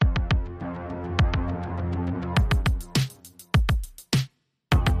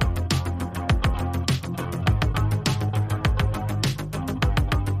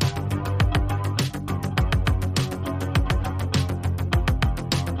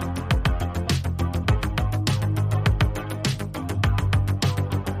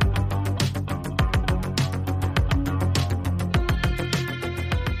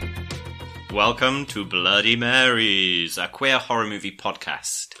welcome to Bloody Marys, a queer horror movie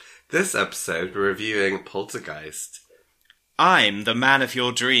podcast. This episode, we're reviewing Poltergeist. I'm the man of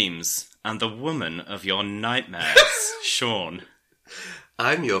your dreams, and the woman of your nightmares, Sean.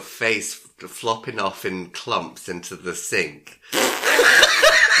 I'm your face flopping off in clumps into the sink.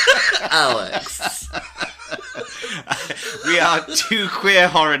 Alex. We are two queer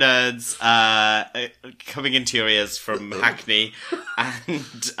horror nerds coming into your ears from Hackney,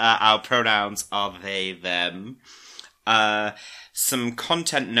 and our pronouns are they, them. Some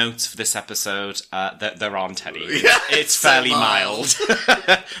content notes for this episode, there aren't any. It's fairly mild.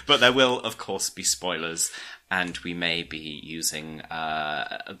 But there will, of course, be spoilers, and we may be using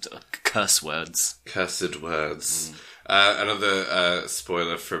curse words. Cursed words. Another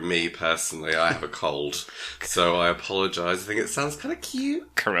spoiler from me personally, I have a cold, so I apologise. I think it sounds kind of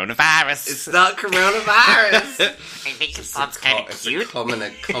cute. Coronavirus. It's not coronavirus. I think it sounds kind of cute. It's a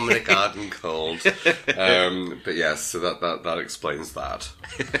common garden cold. But yes, so that explains that.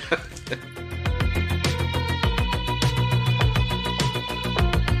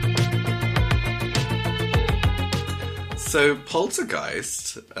 So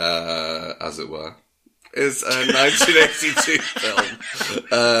Poltergeist, as it were, is a 1982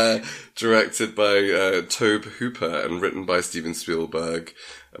 film directed by Tobe Hooper and written by Steven Spielberg,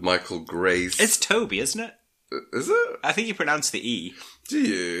 Michael Grace. It's Toby, isn't it? Is it? I think you pronounce the E. Do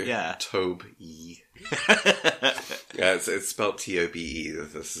you? Yeah. Tobe E. Yeah, it's spelled T-O-B-E.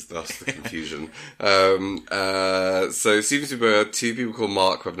 That's the confusion. So Steven Spielberg, two people called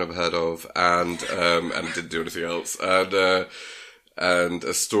Mark who I've never heard of, and didn't do anything else, and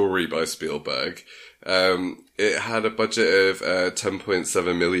a story by Spielberg. It had a budget of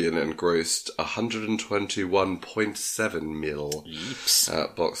 10.7 million and grossed 121.7 mil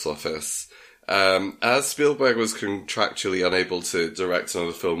at box office. As Spielberg was contractually unable to direct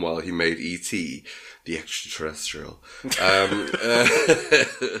another film while he made E.T., the extraterrestrial,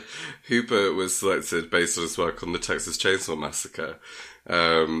 Hooper was selected based on his work on the Texas Chainsaw Massacre,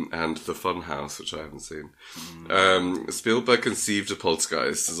 and The Funhouse, which I haven't seen. Spielberg conceived of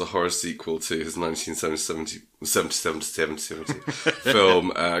Poltergeist as a horror sequel to his 1977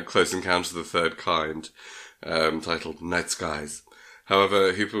 film, Close Encounter of the Third Kind, titled Night Skies.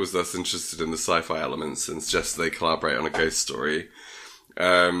 However, Hooper was less interested in the sci-fi elements and suggested they collaborate on a ghost story.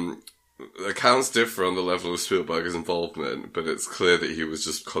 Accounts differ on the level of Spielberg's involvement, but it's clear that he was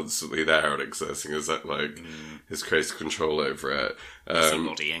just constantly there and exerting his creative control over it.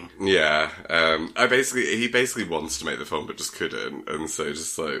 Embodying. Yeah. He basically wants to make the film, but just couldn't, and so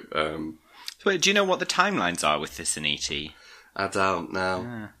just like. Wait, do you know what the timelines are with this in E.T.? I don't know.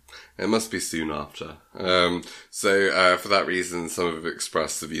 Yeah. It must be soon after. So for that reason, some have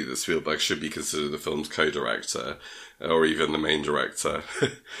expressed the view that Spielberg should be considered the film's co-director, or even the main director,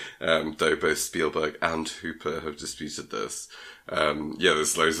 though both Spielberg and Hooper have disputed this.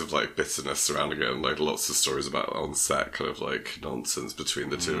 There's loads of like bitterness surrounding it, and like lots of stories about on set kind of like nonsense between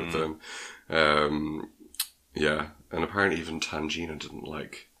the two of them. And apparently even Tangina didn't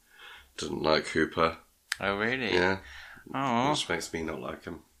like Hooper. Oh really? Yeah. Oh, which makes me not like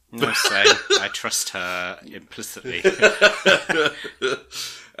him. No say. I trust her implicitly. It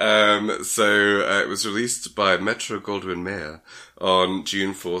was released by Metro-Goldwyn-Mayer on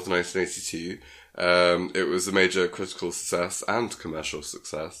June 4th, 1982. It was a major critical success and commercial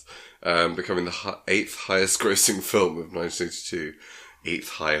success, becoming the 8th highest grossing film of 1982. 8th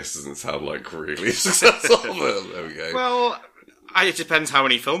highest doesn't sound like really successful, but there we go. Well, it depends how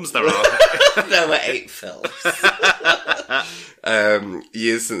many films there are. There were 8 films.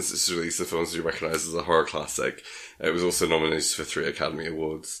 Years since its release, the film has been recognised as a horror classic. It was also nominated for 3 Academy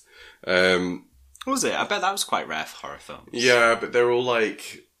Awards. Was it? I bet that was quite rare for horror films. Yeah, but they're all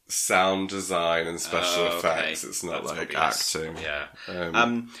like sound design and special effects. It's not That's like obvious. acting. Yeah.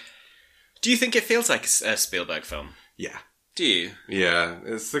 Do you think it feels like a Spielberg film? Yeah. Do you? Yeah.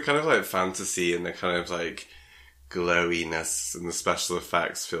 It's the kind of like fantasy and the kind of like glowiness, and the special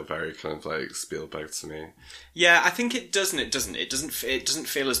effects feel very kind of like Spielberg to me. Yeah, I think it doesn't. It doesn't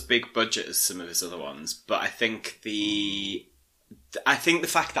feel as big budget as some of his other ones. But I think the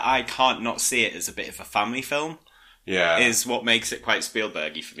fact that I can't not see it as a bit of a family film, is what makes it quite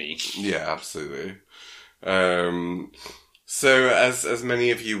Spielbergy for me. Yeah, absolutely. So, as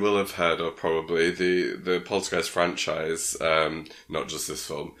many of you will have heard of, probably, the Poltergeist franchise, not just this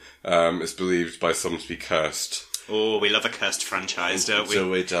film, is believed by some to be cursed. Oh, we love a cursed franchise, don't we? Do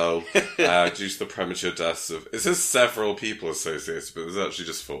we, do. Due to the premature deaths of... It says several people associated, but there's actually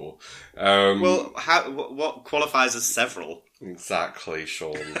just 4. Well, what qualifies as several? Exactly,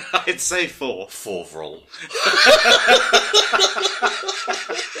 Sean. I'd say 4. Forval.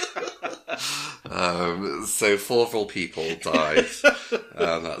 So 4 people died.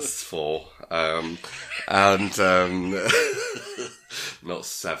 That's 4. And not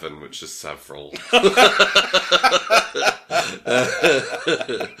 7, which is several.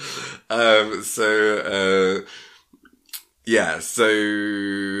 So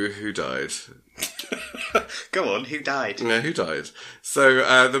who died? Go on, who died? Yeah, who died?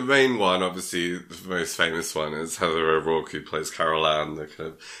 So, the main one, obviously, the most famous one is Heather O'Rourke, who plays Carol Ann, the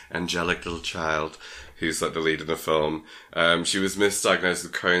kind of angelic little child who's like the lead in the film. She was misdiagnosed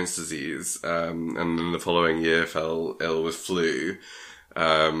with Crohn's disease, and then the following year fell ill with flu.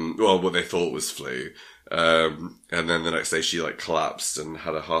 What they thought was flu. And then the next day she like collapsed and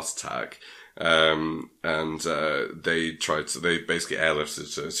had a heart attack. They basically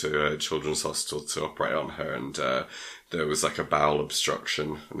airlifted her to a children's hospital to operate on her, and there was like a bowel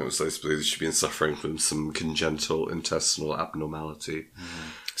obstruction, and it was supposed to believe that she'd been suffering from some congenital intestinal abnormality.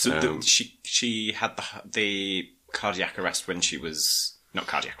 So she had the cardiac arrest when she was... Not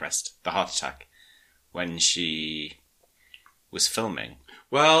cardiac arrest, the heart attack, when she was filming.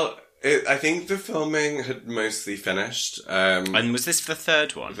 Well... I think the filming had mostly finished. And was this the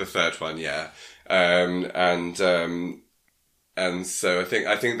third one? The third one, yeah. And so I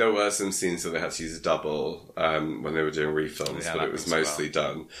think there were some scenes where they had to use a double when they were doing refilms, but it was mostly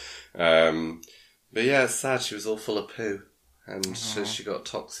done. But yeah, it's sad. She was all full of poo. And she got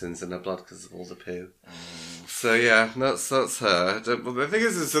toxins in her blood because of all the poo. So yeah, that's her. But the thing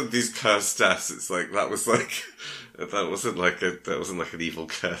is these cursed deaths, it's like, that wasn't like an evil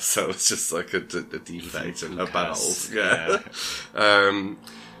curse. That was just like a defect in her bowels. Yeah.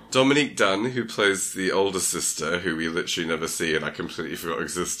 Dominique Dunne, who plays the older sister, who we literally never see and I completely forgot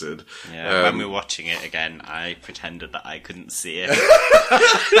existed. Yeah, when we were watching it again, I pretended that I couldn't see it.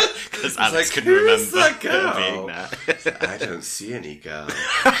 Because Alex couldn't remember her being there. I don't see any girl.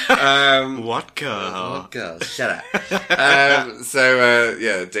 What girl? What girl? Shut up.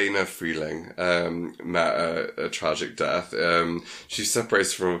 Dana Freeling met a tragic death. She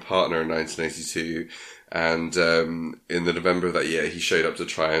separated from a partner in 1982. And in the November of that year, he showed up to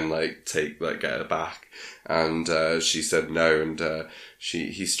try and get her back, and she said no, and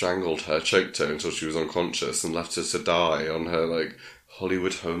he strangled her, choked her until she was unconscious, and left her to die on her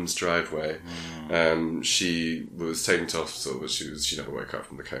Hollywood Homes driveway. She was taken to hospital, but she never woke up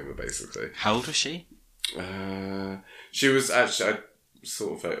from the coma. Basically, how old was she? She was actually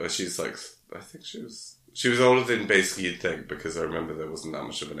She was older than basically you'd think, because I remember there wasn't that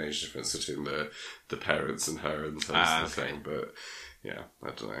much of an age difference between the parents and her in terms of the thing. But yeah,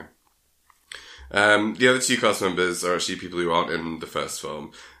 I don't know. The other 2 cast members are actually people who aren't in the first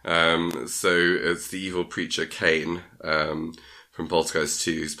film. So it's the evil preacher Kane from Poltergeist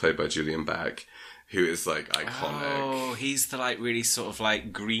 2, who's played by Julian Beck, who is iconic. Oh, he's the really sort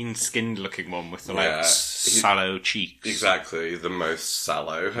of green skinned looking one with the sallow cheeks. Exactly, the most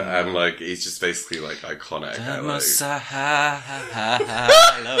sallow, and he's just basically iconic. The most sallow.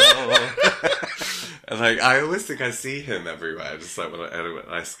 And I always think I see him everywhere, just when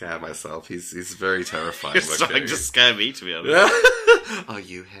I scare myself. He's very terrifying. You're starting to scare me, to be honest. Are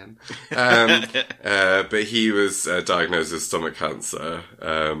you him? But he was diagnosed with stomach cancer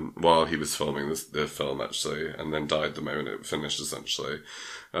while he was filming the film, actually, and then died the moment it finished, essentially.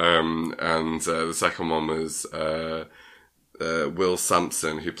 The second one was Will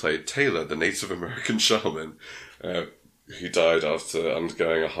Sampson, who played Taylor, the Native American shaman, who died after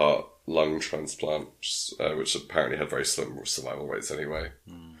undergoing a heart-lung transplant, which apparently had very slim survival rates anyway.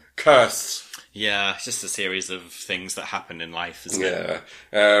 Cursed! Yeah, it's just a series of things that happen in life, isn't it?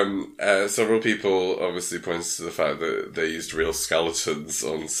 Yeah. Several people obviously pointed to the fact that they used real skeletons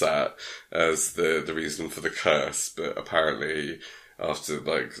on set as the reason for the curse, but apparently after,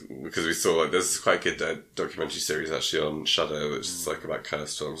 because we saw, there's quite a good documentary series actually on Shudder, which is about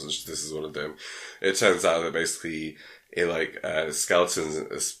cursed films, and this is one of them. It turns out that basically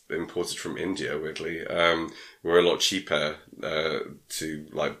skeletons imported from India, weirdly, were a lot cheaper to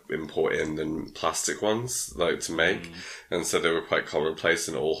import in than plastic ones to make, and so they were quite commonplace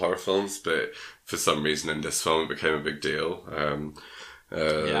in all horror films. But for some reason, in this film, it became a big deal.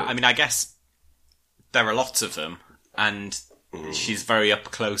 Yeah, I mean, I guess there are lots of them, and she's very up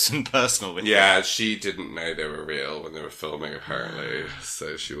close and personal with them. Yeah, she didn't know they were real when they were filming, apparently,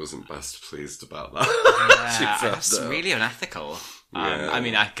 so she wasn't best pleased about that. Yeah, it's really unethical. I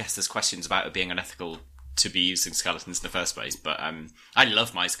mean, I guess there's questions about it being unethical to be using skeletons in the first place, but I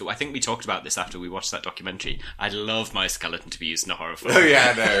love my skeleton. I think we talked about this after we watched that documentary. I'd love my skeleton to be used in a horror film. Oh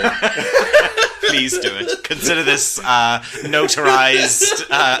yeah, no. Please do it. Consider this notarized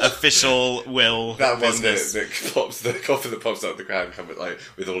official will. That one business. that pops, the coffin that pops out of the ground, covered like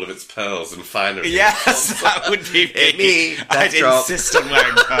with all of its pearls and finery. Yes, that would be me. I'd insist on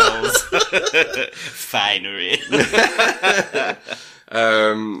wearing pearls. Finery.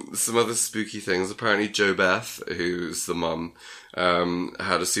 Some other spooky things. Apparently, Jo Beth, who's the mum,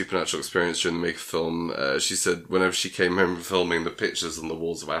 had a supernatural experience during the make of film. She said whenever she came home from filming, the pictures on the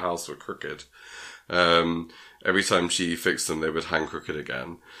walls of our house were crooked. Every time she fixed them, they would hang crooked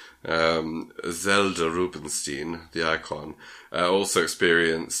again. Zelda Rubinstein, the icon, also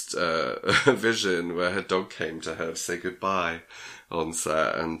experienced a vision where her dog came to her to say goodbye on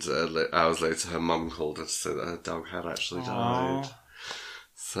set, and hours later her mum called her to say that her dog had actually died.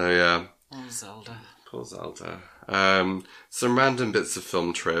 So yeah. Oh, Zelda. Poor Zelda. Some random bits of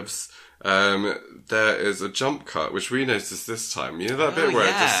film trivs. There is a jump cut, which we noticed this time. You know that bit where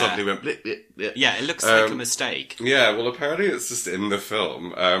it just suddenly went blip, blip, blip? Yeah, it looks like a mistake. Yeah, well apparently it's just in the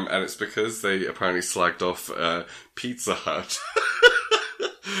film, and it's because they apparently slagged off Pizza Hut.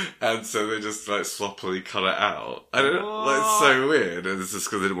 And so they just like sloppily cut it out. I don't know, like, it's so weird. And it's just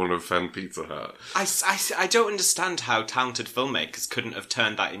because they didn't want to offend Pizza Hut. I don't understand how talented filmmakers couldn't have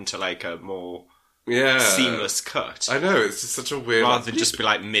turned that into like a more seamless cut. I know, it's just such a weird... Rather than just be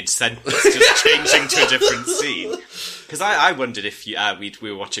like mid-sentence, just changing to a different scene. Because I wondered if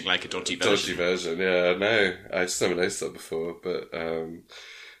we were watching like a dodgy version. Dodgy version, yeah, no. I just never noticed that before, but...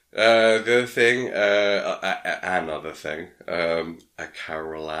 the other thing, another thing, a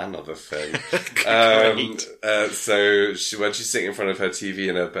Carol Ann other thing. So when she's sitting in front of her TV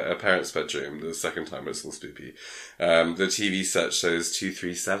in her parents' bedroom, the second time it's all spoopy, the TV set shows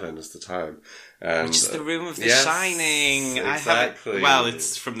 237 as the time. And, which is the room of The yes, Shining. Exactly.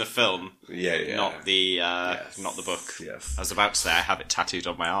 It's from the film. Yeah. Not the, not the book. Yes. I was about to say I have it tattooed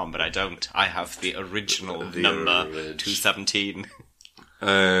on my arm, but I don't. I have the original number, 217.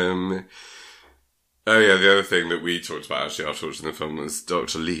 The other thing that we talked about actually after watching the film was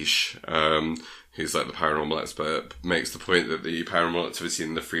Dr. Leash, who's like the paranormal expert, makes the point that the paranormal activity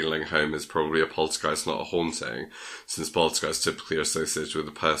in the Freeling home is probably a poltergeist, not a haunting, since poltergeists typically are associated with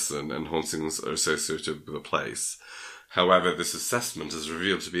a person and hauntings are associated with a place. However, this assessment is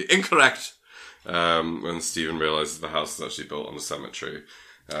revealed to be incorrect when Stephen realises the house is actually built on a cemetery.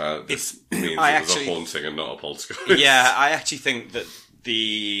 This means it was a haunting and not a poltergeist. Yeah, I actually think that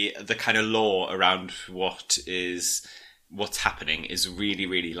the kind of lore around what's happening is really,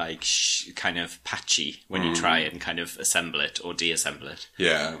 really like kind of patchy when you try and kind of assemble it or deassemble it.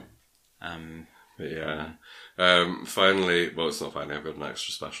 Yeah. Finally, well, it's not finally, I've got an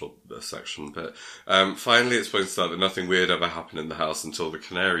extra special section, but finally it's pointed out that nothing weird ever happened in the house until the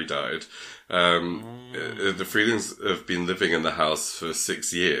canary died. The Freelings have been living in the house for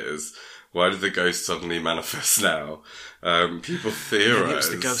 6 years. Why did the ghost suddenly manifest now? People theorize. It was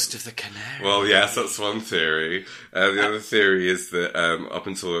the ghost of the canary. Well, yes, that's one theory. The other theory is that up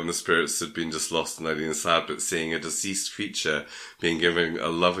until then the spirits had been just lost and lonely and sad, but seeing a deceased creature being given a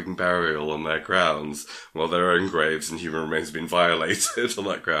loving burial on their grounds, while their own graves and human remains had been violated on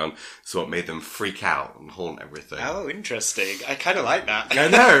that ground, is what made them freak out and haunt everything. Oh, interesting. I kind of like that. I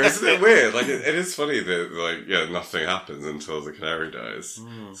know, isn't it weird? Like, it is funny that, like, yeah, nothing happens until the canary dies.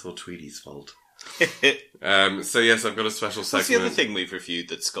 It's all Tweedy's fault. So yes, I've got a special segment. What's the other thing we've reviewed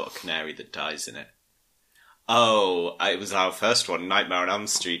that's got a canary that dies in it? Oh, it was our first one, Nightmare on Elm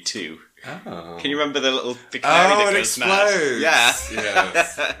Street 2. Oh. Can you remember the canary that goes mad? Explodes. Yeah.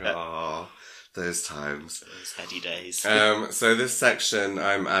 Yes. Oh, those times. Those heady days. So this section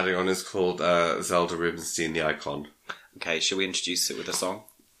I'm adding on is called Zelda Rubinstein, the Icon. Okay, shall we introduce it with a song?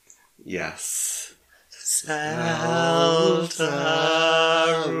 Yes. Zelda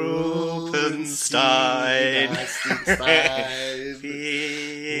Rubinstein,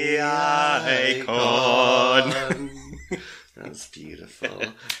 the icon. That's beautiful.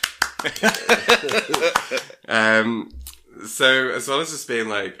 So as well as just being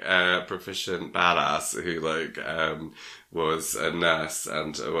like a proficient badass who like was a nurse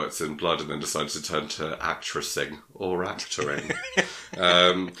and worked in blood and then decided to turn to actressing or actoring.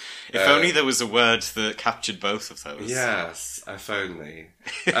 If only there was a word that captured both of those. Yes, if only.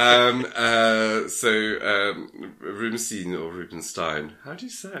 Rubinstein or Rubinstein, how do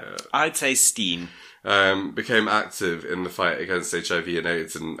you say it? I'd say Steen. Became active in the fight against HIV and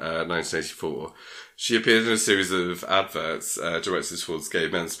AIDS in 1984. She appeared in a series of adverts directed towards gay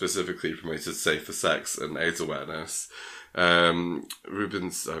men, specifically promoted safer sex and AIDS awareness.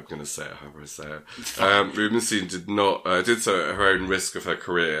 Rubenstein did so at her own risk of her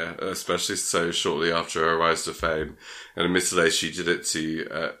career, especially so shortly after her rise to fame. And admittedly,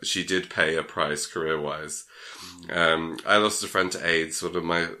 she did pay a price career-wise. I lost a friend to AIDS,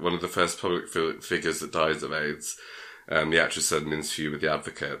 one of the first public figures that died of AIDS. The actress said in an interview with The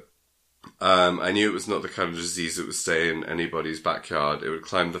Advocate. I knew it was not the kind of disease that would stay in anybody's backyard. It would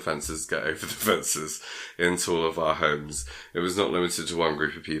climb the fences, get over the fences, into all of our homes. It was not limited to one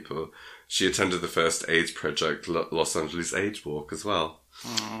group of people. She attended the first AIDS Project Los Angeles AIDS Walk as well.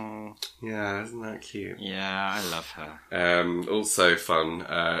 Oh. Yeah, isn't that cute? Yeah, I love her. Also fun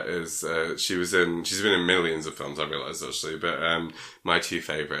is she's been in millions of films, I realise actually, but my two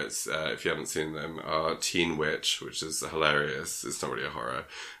favourites, if you haven't seen them, are Teen Witch, which is hilarious. It's not really a horror,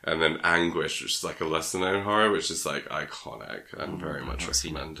 and then Anguish, which is like a lesser known horror, which is like iconic and very much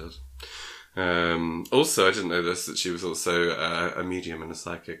recommended. Also, I didn't know this, that she was also a medium and a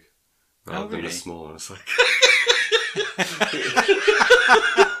psychic. Rather than a small and a psychic.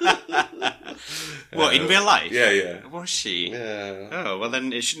 What, in real life? Yeah. Was she? Yeah. Oh, well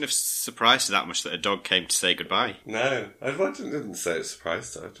then it shouldn't have surprised her that much that a dog came to say goodbye. No, I didn't say it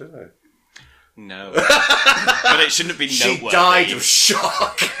surprised her, did I? No. But it shouldn't have been She noteworthy. died of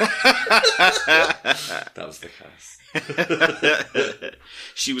shock. That was the cast.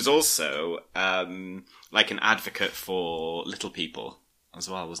 She was also like an advocate for little people as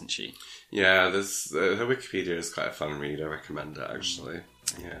well, wasn't she? Yeah, there's her Wikipedia is quite a fun read. I recommend it actually.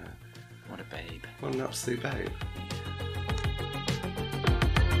 Yeah. What a babe. What an absolute babe.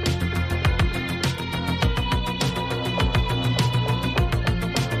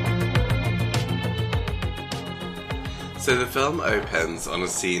 So the film opens on a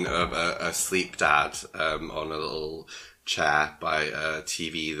scene of a sleep dad on a little chair by a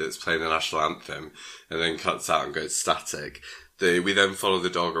TV that's playing the national anthem, and then cuts out and goes static. We then follow the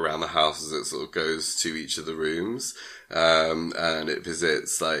dog around the house as it sort of goes to each of the rooms, and it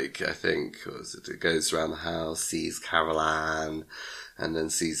visits, like, I think, it goes around the house, sees Carol Ann, and then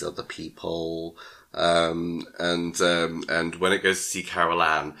sees other people, and when it goes to see Carol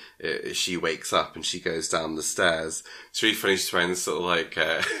Ann, she wakes up and she goes down the stairs. It's really funny, she's wearing this sort of like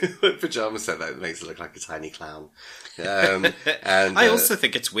pyjama set that makes it look like a tiny clown. And I also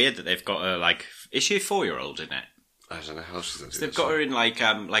think it's weird that they've got her, is she a 4-year-old in it? I don't know how she's going to do They've got her in like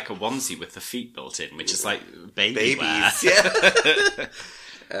a onesie with the feet built in, which is like baby wear. Babies, yeah.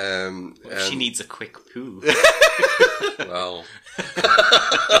 She needs a quick poo. Well,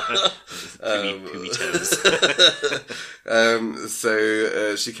 pooey toes.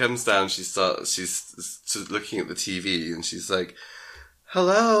 So she comes down. She's looking at the TV, and she's like,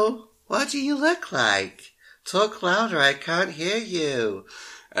 "Hello, what do you look like? Talk louder. I can't hear you."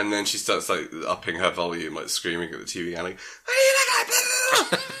 And then she starts like upping her volume, like screaming at the TV, and like, "What do you look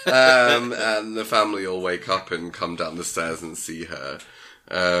like?" And the family all wake up and come down the stairs and see her.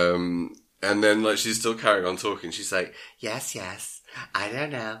 And then like she's still carrying on talking. She's like, "Yes, I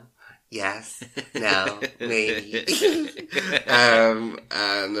don't know. Yes, no, maybe."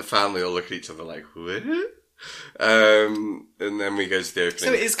 And the family all look at each other like, "What?" And then we go to the opening.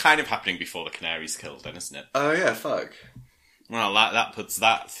 So it is kind of happening before the canary's killed, then, isn't it? Oh yeah, fuck. Well, that puts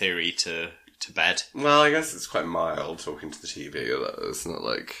that theory to bed. Well, I guess it's quite mild talking to the TV. It's not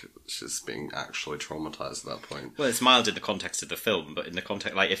like she's being actually traumatised at that point. Well, it's mild in the context of the film, but in the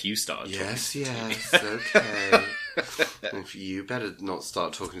context, like, if you started Yes, okay. If you better not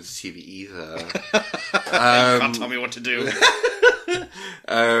start talking to the TV either. You can't tell me what to do.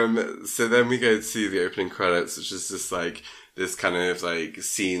 So then we go to the opening credits, which is just like this kind of like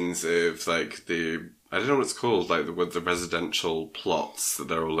scenes of like I don't know what it's called, like the residential plots that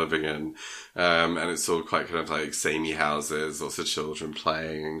they're all living in. And it's all quite kind of like samey houses, lots of children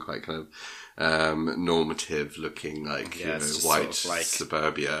playing, and quite kind of normative looking, like, white sort of like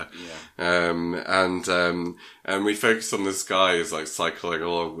suburbia. Yeah. And we focus on this guy who's like cycling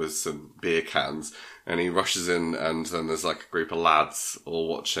along with some beer cans, and he rushes in, and then there's like a group of lads all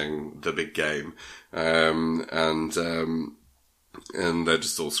watching the big game. And they're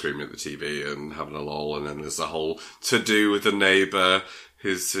just all screaming at the TV and having a lol, and then there's a whole to-do with the neighbour.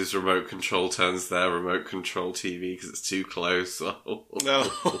 His remote control turns their remote control TV because it's too close. Hashtag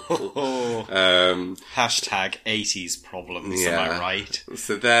 80s problems, am I right?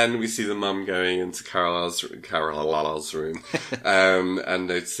 So then we see the mum going into Carola's room, and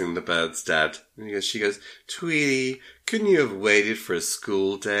noticing the bird's dead. And she goes, "Tweety, couldn't you have waited for a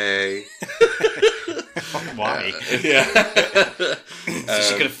school day?" Why? Yeah. So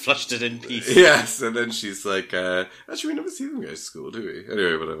she could have flushed it in peace. Yes, and then she's like, actually, we never see them go to school, do we?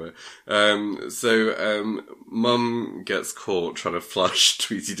 Anyway, whatever. So Mum gets caught trying to flush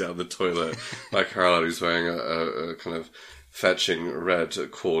Tweety down the toilet by Caroline, who's wearing a kind of fetching red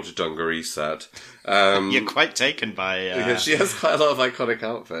cord dungaree set. You're quite taken by... Because she has quite a lot of iconic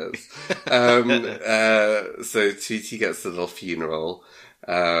outfits. So Tweety gets the little funeral.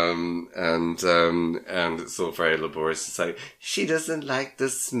 And it's all very laborious. It's like, she doesn't like the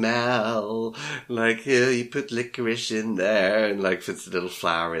smell. Like, here, you put licorice in there and like puts a little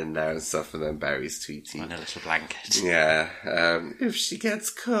flower in there and stuff and then buries Tweety. On a little blanket. Yeah. If she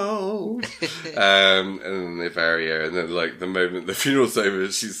gets cold. And then they bury her and then like the moment the funeral's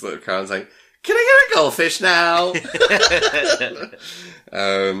over, she's like, Karen's like, can I get a goldfish now?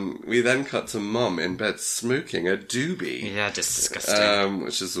 We then cut to Mum in bed smoking a doobie. Yeah, disgusting.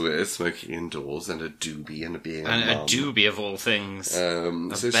 Which is weird, smoking indoors and a doobie and being and a mum. a doobie of all things. A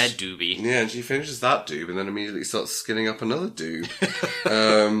bed doobie. Yeah, and she finishes that doob and then immediately starts skinning up another doob.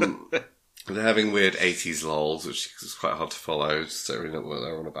 They're having weird 80s lols, which is quite hard to follow. Just don't really know what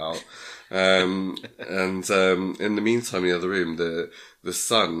they're on about. And in the meantime, in the other room, the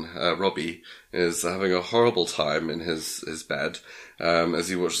son, Robbie, is having a horrible time in his bed, as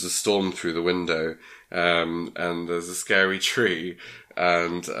he watches the storm through the window, and there's a scary tree,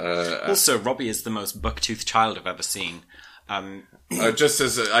 and, also, Robbie is the most buck-toothed child I've ever seen. Just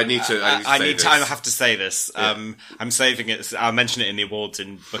as I have to say this. Yeah. I'm saving it. I'll mention it in the awards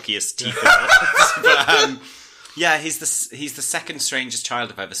in Buckiest Teeth Awards. But, yeah, he's the second strangest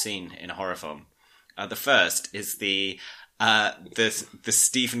child I've ever seen in a horror film. The first is the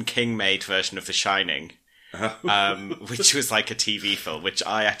Stephen King made version of The Shining, which was like a TV film, which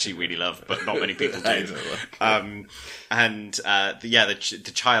I actually really love, but not many people do.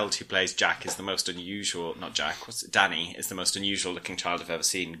 The child who plays Jack is the most unusual. Not Jack. Danny is the most unusual looking child I've ever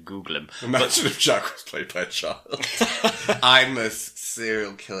seen. Google him. Imagine if Jack was played by a child. I'm a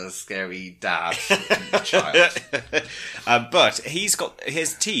serial killer, scary dad child. But he's got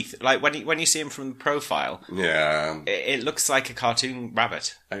his teeth. Like when you see him from the profile, yeah, it looks like a cartoon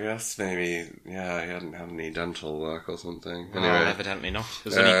rabbit. I guess maybe, yeah, he hadn't had any dental work or something. Anyway, evidently not.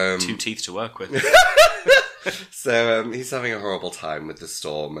 There's only 2 teeth to work with. So he's having a horrible time with the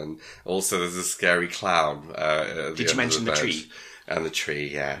storm, and also there's a scary clown. Did you mention the tree? And the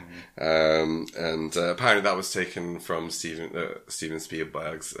tree, yeah. And apparently that was taken from Steven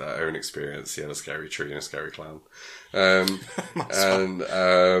Spielberg's own experience. He had a scary tree and a scary clown.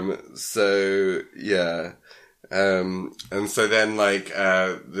 So yeah. And so then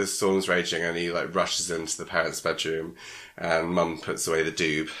the storm's raging and he rushes into the parents' bedroom and Mum puts away the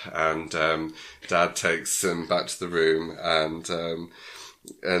doob and Dad takes him back to the room and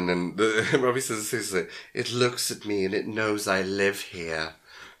then Robbie says seriously, it looks at me and it knows I live here.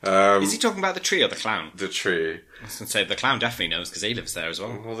 Is he talking about the tree or the clown? The tree. I was going to say, the clown definitely knows because he lives there as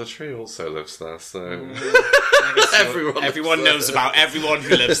well. Well, the tree also lives there, so... Everyone knows about everyone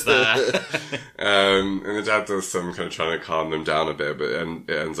who lives there. And the dad does some kind of trying to calm them down a bit, but it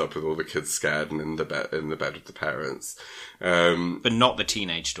ends up with all the kids scared and in the bed with the parents. But not the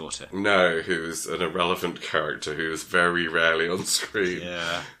teenage daughter. No, who's an irrelevant character who is very rarely on screen.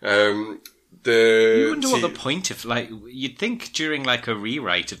 Yeah. You wonder what the point of, you'd think during, a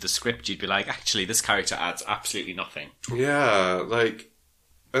rewrite of the script, you'd be like, actually, this character adds absolutely nothing. Yeah,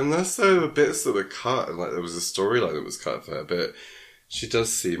 unless there were bits that were cut, and, there was a storyline that was cut for her, but she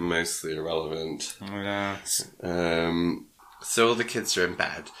does seem mostly irrelevant. Yeah. So all the kids are in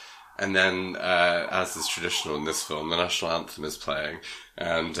bed, and then, as is traditional in this film, the national anthem is playing,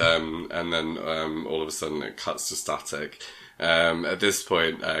 and then all of a sudden it cuts to static. At this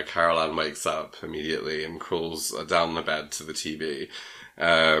point, Caroline wakes up immediately and crawls down the bed to the TV.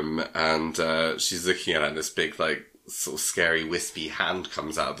 And she's looking at it and this big, sort of scary, wispy hand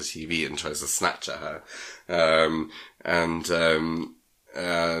comes out of the TV and tries to snatch at her. And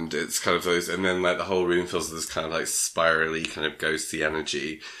it's kind of those, and then the whole room fills with this kind of spirally, kind of ghostly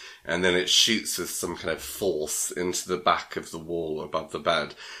energy. And then it shoots with some kind of force into the back of the wall above the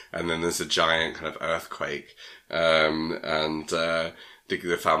bed. And then there's a giant kind of earthquake. The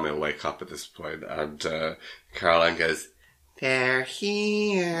family will wake up at this point, and Caroline goes, "They're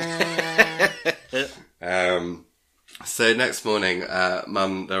here." So next morning,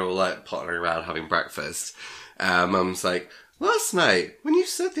 Mum, they're all pottering around having breakfast. Mum's like, "Last night, when you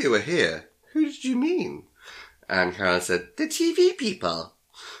said they were here, who did you mean?" And Caroline said, "The TV people."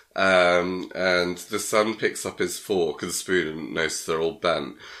 And the son picks up his fork and spoon and notices they're all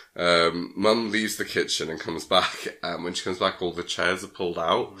bent. Mum leaves the kitchen and comes back, and when she comes back all the chairs are pulled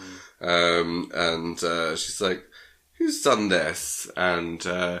out, And she's like, who's done this? And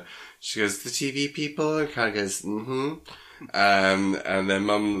she goes, the TV people, and kind of goes, mm-hmm. And then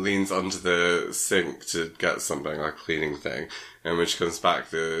Mum leans onto the sink to get something, like a cleaning thing. And when she comes back,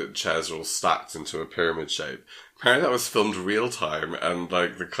 the chairs are all stacked into a pyramid shape. Apparently that was filmed real time, and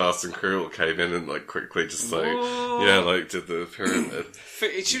like the cast and crew all came in and like quickly just like, did the pyramid.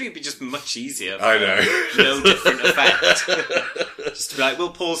 It should be just much easier. I know. No different effect. Just to be like, we'll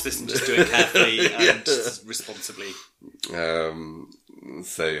pause this and just do it carefully and just responsibly.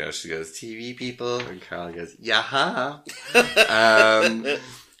 So yeah, she goes, TV people, and Carol goes, yaha.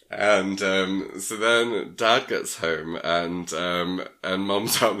 So then Dad gets home and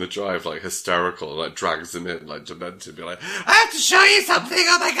Mum's out on the drive, like hysterical, like drags him in, like demented, be like, I have to show you something,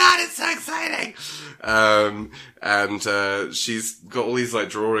 oh my god, it's so exciting! She's got all these like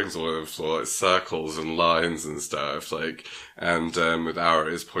drawings all over the floor, like circles and lines and stuff, like, and with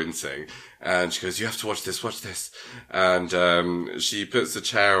arrows pointing. And she goes, you have to watch this. And she puts a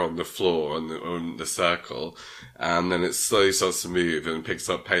chair on the floor on the circle, and then it slowly starts to move and picks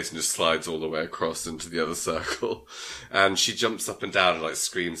up pace and just slides all the way across into the other circle. And she jumps up and down and like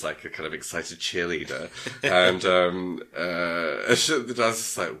screams like a kind of excited cheerleader. And the dad's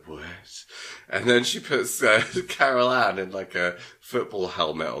just like, what? And then she puts Carol Ann in like a football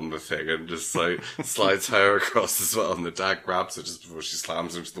helmet on the thing and just like slides her across as well. And the dad grabs her just before she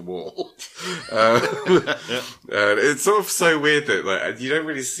slams into the wall. And it's sort of so weird that like you don't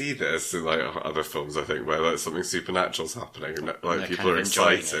really see this in like other films, I think, where like something supernatural's happening and like people are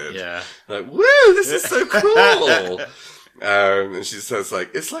excited. Yeah. Like, woo, this is so cool. And she says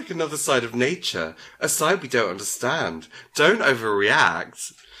like, it's like another side of nature, a side we don't understand. Don't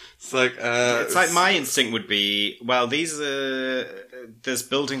overreact. It's like my instinct would be, well, there's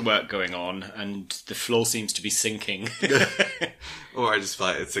building work going on and the floor seems to be sinking. Or I just feel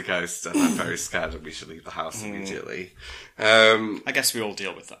like it's a ghost and I'm very scared and we should leave the house immediately. I guess we all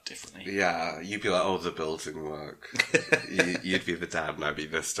deal with that differently. Yeah, you'd be like, oh, the building work. You'd be the dad and I'd be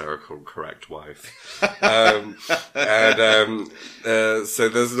the hysterical correct wife. So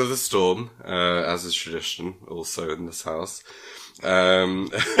there's another storm, as is tradition, also in this house.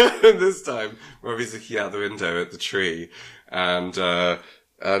 This time, Robbie's looking out the window at the tree, and it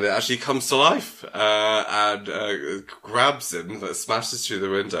actually comes to life, and grabs him, like, smashes through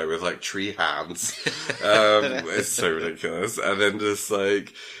the window with, like, tree hands. It's so ridiculous. And then just,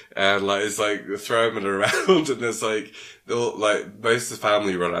 like, it's like, throwing him around, and there's, like, most of the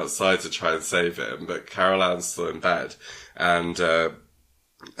family run outside to try and save him, but Carol Ann's still in bed, and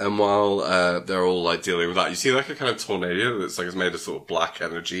while they're all like dealing with that, you see like a kind of tornado that's like it's made of sort of black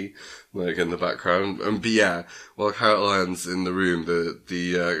energy, like in the background. But yeah, while Carol Ann's in the room,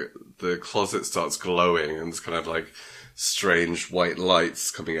 the closet starts glowing and there's kind of like strange white lights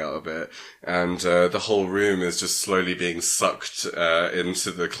coming out of it, and the whole room is just slowly being sucked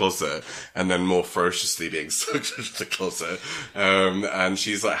into the closet, and then more ferociously being sucked into the closet. And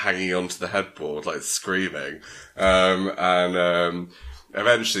she's like hanging onto the headboard, like screaming,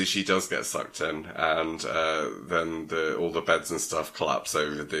 eventually she does get sucked in, and then all the beds and stuff collapse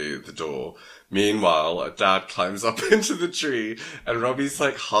over the door. Meanwhile, Dad climbs up into the tree, and Robbie's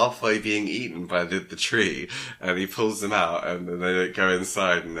like halfway being eaten by the tree, and he pulls him out, and then they go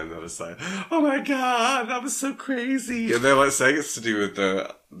inside, and then they're just like, oh my god, that was so crazy. And they're like saying it's to do with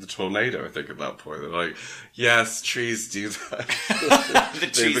the tornado, I think, at that point. They're like, yes, trees do that. The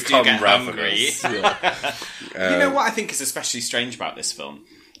trees become do get ravenous. Hungry. Yeah. You know what I think is especially strange about this film?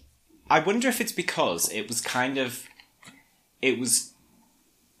 I wonder if it's because it was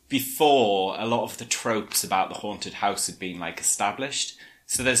before a lot of the tropes about the haunted house had been like established.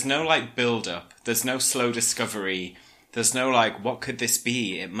 So there's no like build up, there's no slow discovery, there's no like, what could this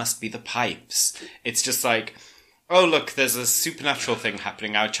be? It must be the pipes. It's just like, oh look, there's a supernatural thing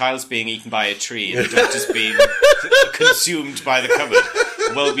happening. Our child's being eaten by a tree and the doctor's being consumed by the cupboard.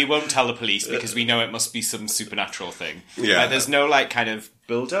 Well, we won't tell the police because we know it must be some supernatural thing. Yeah. There's no like kind of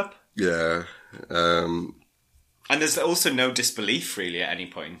build up. Yeah. And there's also no disbelief really at any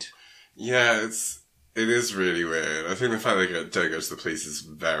point. Yeah, it is really weird. I think the fact they don't go to the police is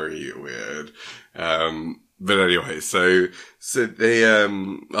very weird. But anyway, so they,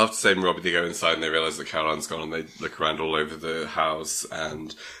 after saving Robbie, they go inside and they realise that Caroline's gone, and they look around all over the house,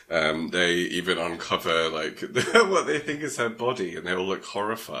 and, they even uncover, like, what they think is her body, and they all look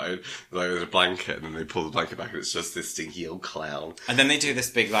horrified. Like, there's a blanket, and then they pull the blanket back, and it's just this stinky old clown. And then they do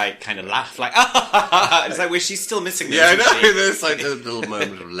this big, like, kind of laugh, like, ah! It's like, well, she's still missing this. Yeah, I know, there's like a little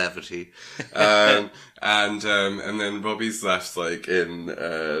moment of levity. And then Robbie's left, like, in,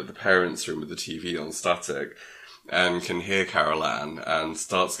 the parents' room with the TV on static. and can hear Carol Ann and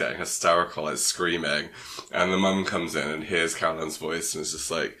starts getting hysterical, like screaming. And the mum comes in and hears Carol Ann's voice and is just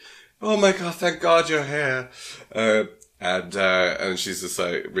like, "Oh my God, thank God you're here." And she's just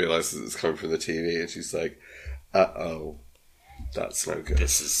like, realizes it's coming from the TV, and she's like, "Uh-oh, that's no good.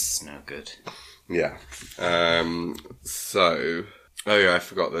 This is no good." Yeah. Oh yeah, I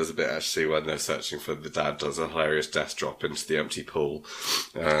forgot there's a bit actually when they're searching for the dad does a hilarious death drop into the empty pool,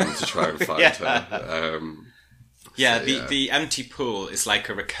 to try and find her. The empty pool is like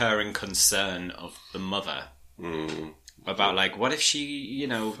a recurring concern of the mother. About like, what if she,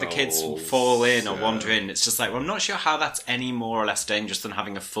 the kids fall in or wander in? It's just like, well, I'm not sure how that's any more or less dangerous than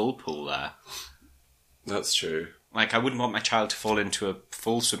having a full pool there. That's true. Like, I wouldn't want my child to fall into a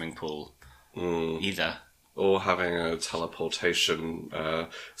full swimming pool either. Or having a teleportation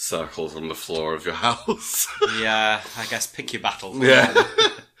circle from the floor of your house. Yeah, I guess pick your battle. Yeah.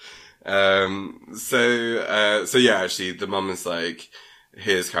 So yeah, actually, the mum is like,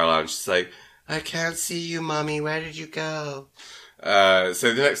 here's Caroline, she's like, "I can't see you, Mummy, where did you go?" So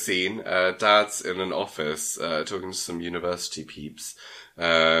the next scene, Dad's in an office, talking to some university peeps.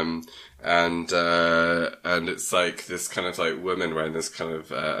 And it's like this kind of like woman wearing this kind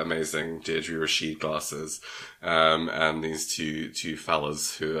of amazing Deirdre Rashid glasses, and these two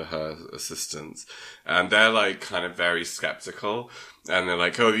fellas who are her assistants, and they're like kind of very skeptical, and they're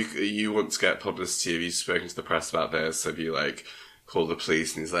like, "Oh, you want to get publicity? Have you spoken to the press about this? Have you like called the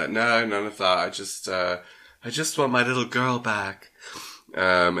police?" And he's like, "No, none of that. I just want my little girl back."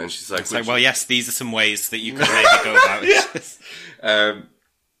 And she's like, well, yes, these are some ways that you could maybe go about it. Yes.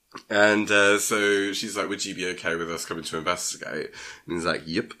 So she's like, "Would you be okay with us coming to investigate?" And he's like,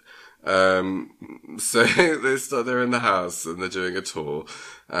 "Yep." So they're in the house and they're doing a tour,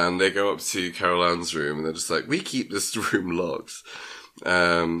 and they go up to Carol Ann's room and they're just like, "We keep this room locked."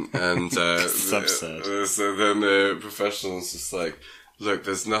 It's absurd. So then the professional's just like, "Look,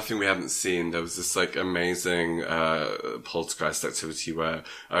 there's nothing we haven't seen. There was this like amazing poltergeist activity where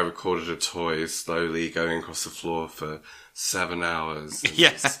I recorded a toy slowly going across the floor for 7 hours."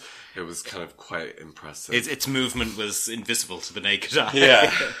 Yes. It was kind of quite impressive. Its movement was invisible to the naked eye.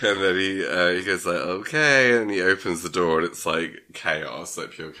 Yeah. And then he goes like, "Okay," and he opens the door and it's like chaos,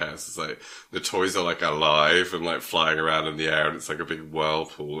 like pure chaos. It's like the toys are like alive and like flying around in the air, and it's like a big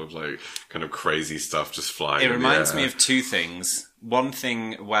whirlpool of like kind of crazy stuff just flying in the air. It reminds me of two things. One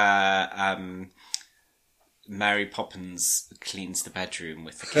thing where Mary Poppins cleans the bedroom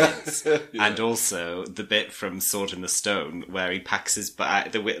with the kids, Yeah. and also the bit from Sword in the Stone where he packs his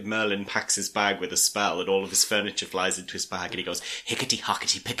bag. Merlin packs his bag with a spell, and all of his furniture flies into his bag, and he goes hickety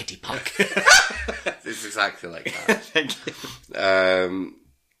hockety pickety pock. It's exactly like that. Thank you.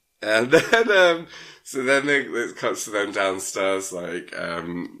 And then so then it cuts to them downstairs, like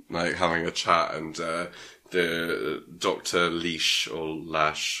having a chat, and the Dr. Leash or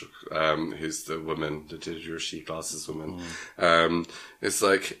Lash, who's the woman, the Deirdre Rashid glasses woman, it's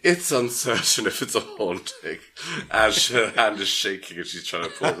like, "It's uncertain if it's a haunting," as her hand is shaking and she's trying to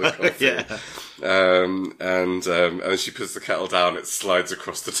pour the coffee. Yeah. And she puts the kettle down, it slides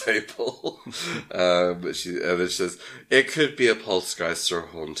across the table. And then she says, "It could be a poltergeist or a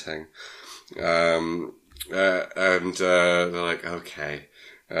haunting." And they're like, "Okay."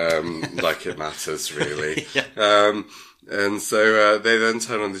 Like it matters, really. Yeah. And so they then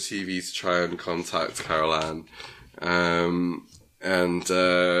turn on the TV to try and contact Carol Ann. And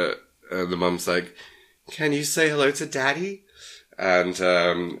the mum's like, "Can you say hello to Daddy?" And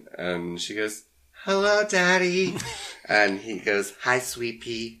she goes, "Hello, Daddy." And he goes, "Hi, sweet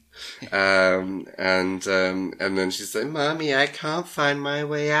pea." And then she's like, "Mommy, I can't find my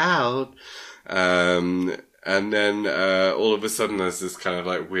way out." And then, all of a sudden there's this kind of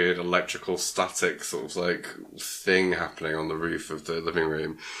like weird electrical static sort of like thing happening on the roof of the living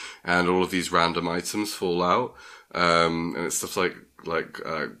room. And all of these random items fall out. And it's stuff like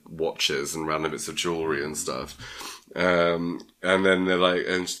watches and random bits of jewelry and stuff. And then they're like,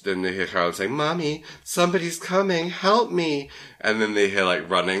 and then they hear Carol saying, "Mommy, somebody's coming, help me." And then they hear like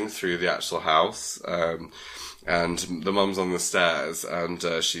running through the actual house. And the mum's on the stairs, and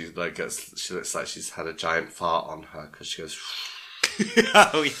she looks like she's had a giant fart on her, because she goes,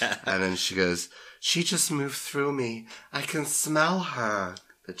 Oh, yeah. and then she goes, "She just moved through me. I can smell her."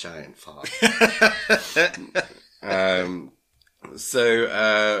 The giant fart.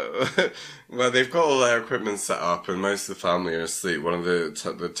 Well, they've got all their equipment set up, and most of the family are asleep. One of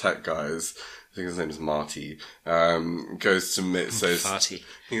the tech guys, I think his name is Marty, goes to Marty.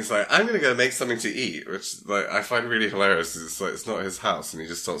 He's like, "I'm going to go make something to eat," which like I find really hilarious. It's like, it's not his house, and he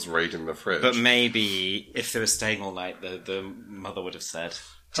just starts raiding the fridge. But maybe if they were staying all night, the mother would have said,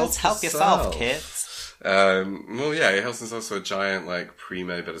 Just help yourself, kids. Well, yeah, he helps himself to a giant, like,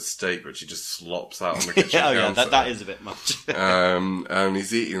 pre-made bit of steak, which he just slops out on the kitchen counter. That is a bit much. And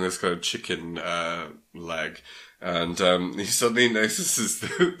he's eating this kind of chicken, leg. And, he suddenly notices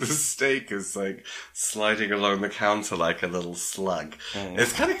that the steak is, like, sliding along the counter like a little slug.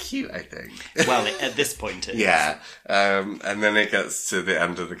 It's kind of cute, I think. Well, at this point it is. Yeah. And then it gets to the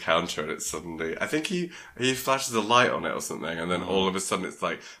end of the counter and it's suddenly, I think he flashes a light on it or something, and then all of a sudden it's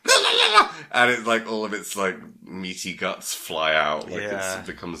like, blah, blah, blah, blah, and it's like all of its, like, meaty guts fly out. Like it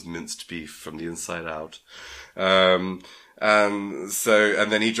becomes minced beef from the inside out. And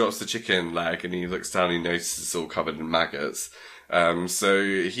then he drops the chicken leg and he looks down and he notices it's all covered in maggots. So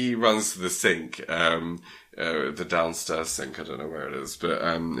he runs to the sink, the downstairs sink, I don't know where it is, but,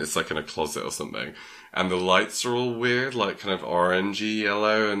 it's like in a closet or something. And the lights are all weird, like kind of orangey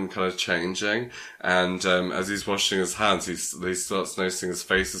yellow and kind of changing. And, as he's washing his hands, he starts noticing his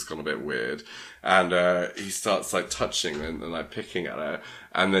face has gone a bit weird. And, he starts like touching and like picking at it.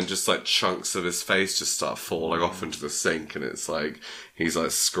 And then just like chunks of his face just start falling off into the sink. And it's like, he's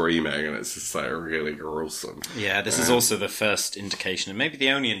like screaming and it's just like really gruesome. Yeah, this is also the first indication, and maybe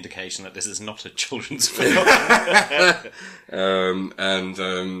the only indication, that this is not a children's film.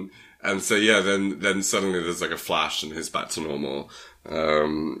 And so yeah, then suddenly there's like a flash and he's back to normal.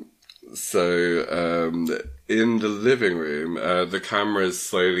 In the living room, the camera is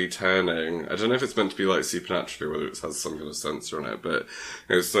slowly turning. I don't know if it's meant to be like supernaturally, or whether it has some kind of sensor on it, but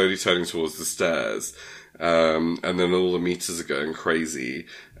it's slowly turning towards the stairs. And then all the meters are going crazy.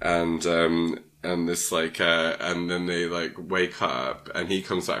 And this like, and then they like wake up and he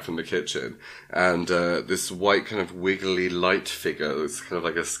comes back from the kitchen and, this white kind of wiggly light figure that's kind of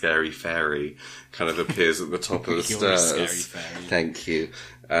like a scary fairy kind of appears at the top of the stairs. Scary fairy. Thank you.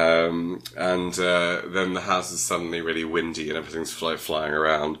 Then the house is suddenly really windy and everything's flying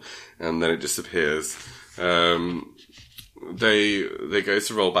around and then it disappears. They go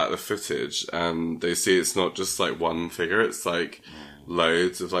to roll back the footage and they see it's not just like one figure, it's like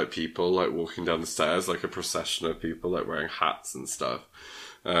loads of like people like walking down the stairs, like a procession of people like wearing hats and stuff.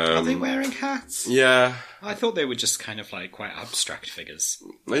 Are they wearing hats? Yeah. I thought they were just kind of like quite abstract figures.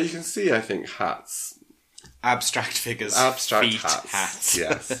 Well, you can see, I think, hats. Abstract figures. Abstract feet, hats.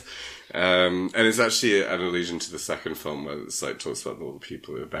 Yes. And it's actually an allusion to the second film where it's like talks about all the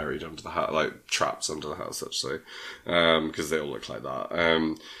people who are buried under the house, like trapped under the house, actually, because they all look like that.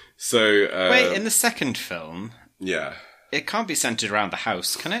 Wait, in the second film, yeah, it can't be centered around the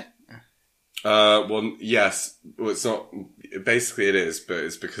house, can it? Well, yes. Well, it's not. Basically, it is, but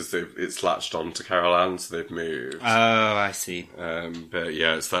it's because it's latched on to Carol Ann, so they've moved. Oh, I see. But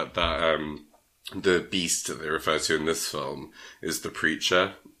yeah, it's that the beast that they refer to in this film is the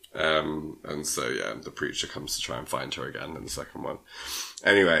preacher. And so yeah, the preacher comes to try and find her again in the second one.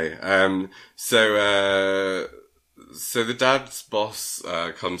 Anyway, so the dad's boss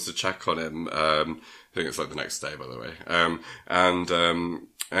comes to check on him. I think it's like the next day, by the way.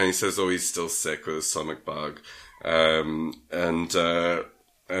 And he says, oh, he's still sick with a stomach bug. And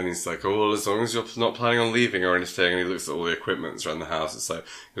he's like, oh, well, as long as you're not planning on leaving or anything. And he looks at all the equipment around the house. It's like,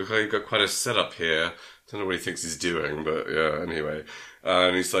 you've got quite a setup here. Don't know what he thinks he's doing, but yeah, anyway.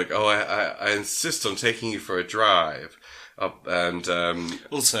 And he's like, oh, I insist on taking you for a drive.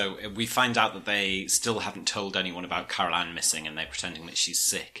 Also, we find out that they still haven't told anyone about Carol Ann missing and they're pretending that she's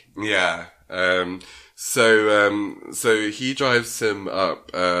sick. Yeah. So he drives him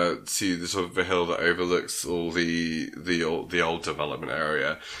up, to the top of a hill that overlooks all the old development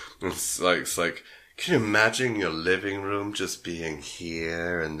area. And it's like, can you imagine your living room just being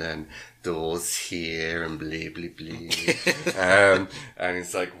here and then doors here and blee, blee, blee. And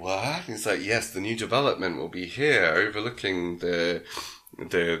he's like, what? And he's like, yes, the new development will be here overlooking the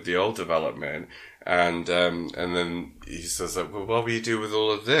old development. And then he says, like, well, what will you do with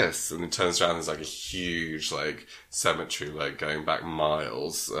all of this? And he turns around and there's like a huge, like, cemetery, like, going back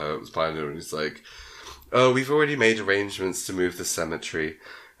miles, behind him. And he's like, oh, we've already made arrangements to move the cemetery.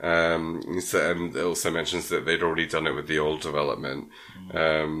 And it also mentions that they'd already done it with the old development.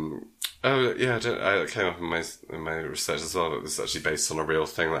 Oh yeah, I came up in my research as well that this is actually based on a real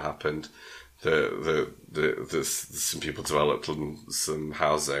thing that happened. Some people developed some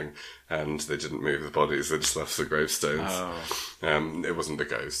housing and they didn't move the bodies; they just left the gravestones. Oh. It wasn't the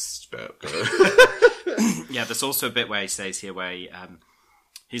ghost bit. But yeah, there's also a bit where he says here where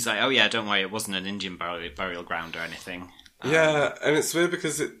he's like, "Oh yeah, don't worry, it wasn't an Indian burial ground or anything." Yeah, and it's weird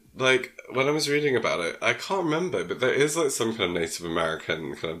because it, like, when I was reading about it, I can't remember, but there is, like, some kind of Native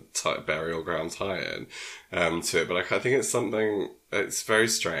American kind of burial ground tie-in to it, but I think it's something, it's very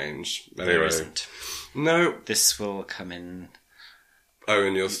strange. Anyway. There isn't. No. This will come in Oh,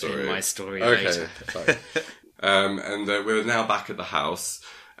 in your story? In my story okay, later. Fine. And we're now back at the house,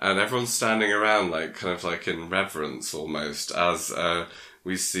 and everyone's standing around, like, kind of like in reverence almost, as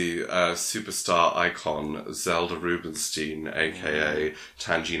we see superstar icon Zelda Rubinstein, aka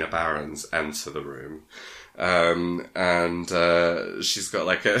Tangina Barons, enter the room. And she's got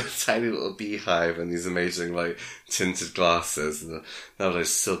like a tiny little beehive and these amazing like tinted glasses and a lovely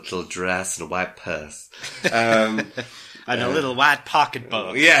silk little dress and a white purse. And a little white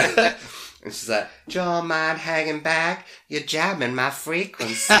pocketbook. Yeah. And she's like, "Do you mind hanging back? You're jamming my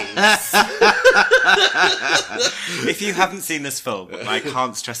frequencies." If you haven't seen this film, I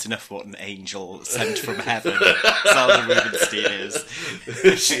can't stress enough what an angel sent from heaven Zelda Rubinstein is.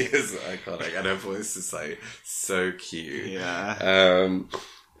 She is iconic, and her voice is like so cute. Yeah.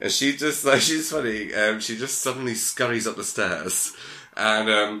 And she just like she's funny. She just suddenly scurries up the stairs.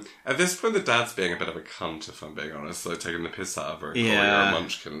 And at this point, the dad's being a bit of a cunt, if I'm being honest, like taking the piss out of her, calling her a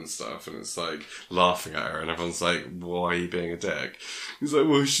munchkin and stuff, and it's like laughing at her, and everyone's like, "Why are you being a dick?" He's like,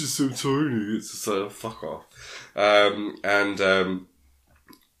 "Well, she's so tiny." It's just like, fuck off. And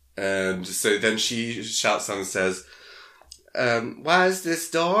so then she shouts down and says, "Why is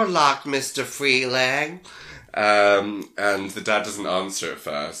this door locked, Mr. Freelang?" And the dad doesn't answer at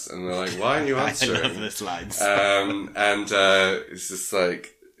first, and they're like, "Why aren't you answering?" I love this line. It's just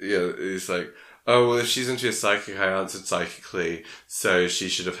like, it's like, "Oh, well, if she's into a psychic, I answered psychically, so she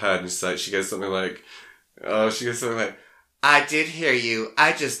should have heard." And it's like, she goes something like, "I did hear you,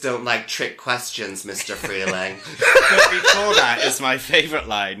 I just don't like trick questions, Mr. Freeling." But before that is my favourite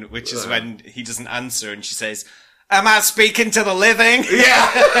line, which is when he doesn't answer and she says, "Am I speaking to the living?" Yeah!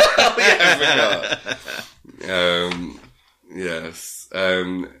 I forgot. Yes.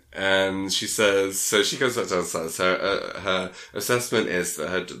 And she says, so she goes back downstairs. Her assessment is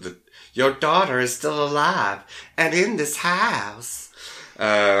that your daughter is still alive and in this house.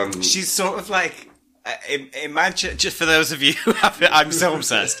 She's sort of like, imagine, just for those of you who have it, I'm so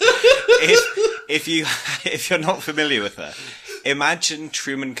obsessed. If you're not familiar with her, imagine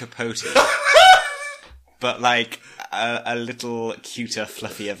Truman Capote, but like a little cuter,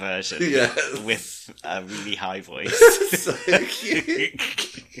 fluffier version with a really high voice. So cute.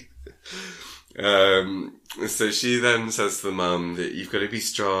 So she then says to the mum that you've got to be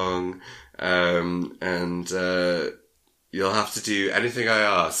strong, and you'll have to do anything I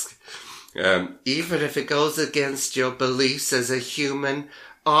ask, even if it goes against your beliefs as a human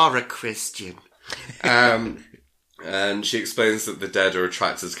or a Christian. And she explains that the dead are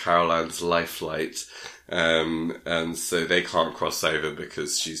attracted to Caroline's lifelight, and so they can't cross over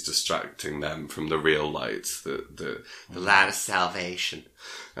because she's distracting them from the real light, the light of salvation.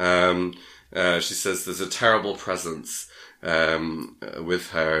 She says there's a terrible presence with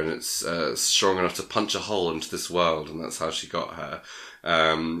her, and it's strong enough to punch a hole into this world, and that's how she got her.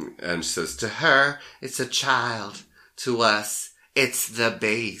 And she says, to her, it's a child. To us, it's the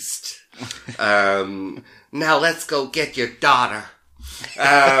beast. Now let's go get your daughter.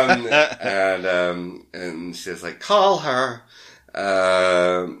 And she says, like, call her.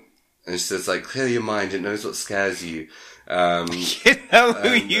 And she says, like, clear your mind. It knows what scares you. You know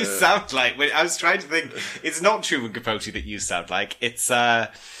who you sound like? I was trying to think. It's not Truman Capote that you sound like. It's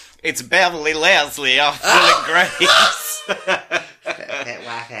Beverly Leslie off Will and Grace.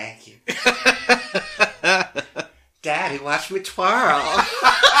 Why, thank you. Daddy, watch me twirl.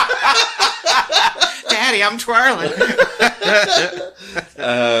 Daddy, I'm twirling.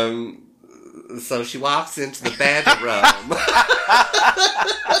 So she walks into the bedroom.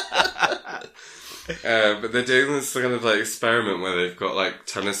 But they're doing this kind of like experiment where they've got like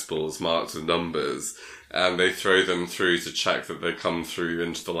tennis balls marked with numbers, and they throw them through to check that they come through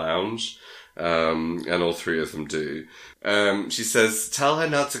into the lounge. And all three of them do. She says, tell her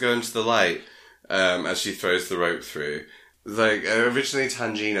not to go into the light, as she throws the rope through. Like, originally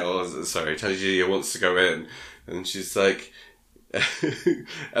Tangina wants to go in, and she's like, and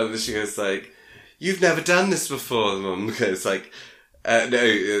then she goes like, you've never done this before. The mum goes like,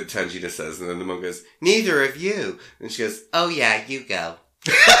 no, Tangina says, and then the mum goes, neither of you. And she goes, oh yeah, you go.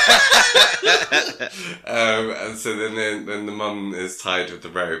 And so then the mum is tied with the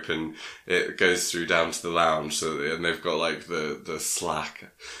rope, and it goes through down to the lounge. And they've got like the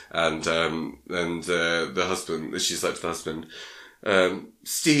slack, and the husband. She's like to the husband,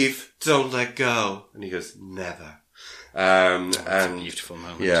 Steve, don't let go. And he goes, never. And a beautiful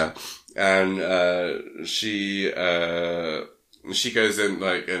moment. Yeah, and she goes in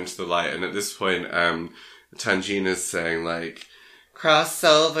like into the light, and at this point, Tangina's saying like, cross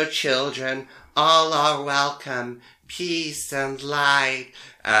over, children, all are welcome, peace and light.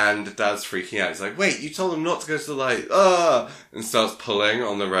 And Dad's freaking out. He's like, wait, you told him not to go to the light. And starts pulling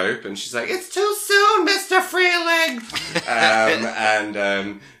on the rope. And she's like, it's too soon, Mr. Freeling.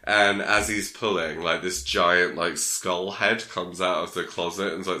 And as he's pulling, like, this giant, like, skull head comes out of the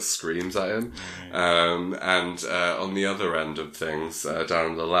closet and, like, screams at him. And on the other end of things,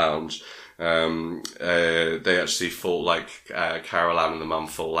 down in the lounge, they actually fall, like, Carol Ann and the mum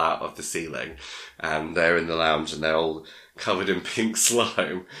fall out of the ceiling. And they're in the lounge and they're all covered in pink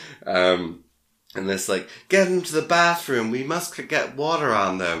slime. And there's like, get into the bathroom, we must get water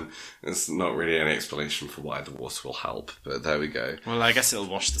on them. There's not really any explanation for why the water will help, but there we go. Well, I guess it'll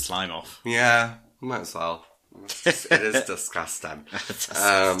wash the slime off. Yeah, might as well. It is disgusting.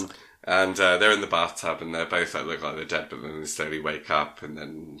 And they're in the bathtub and they're both like, look like they're dead, but then they slowly wake up and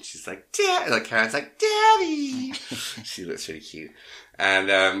then she's like, Daddy! Like Karen's like, Daddy! She looks really cute.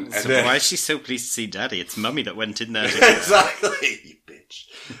 And so then, why is she so pleased to see Daddy? It's Mummy that went in there. Exactly, you bitch.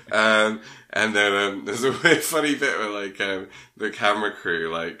 And then there's a weird funny bit where like the camera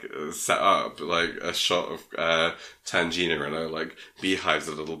crew like set up like a shot of Tangina and her like beehive's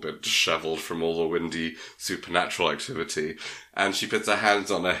a little bit disheveled from all the windy supernatural activity, and she puts her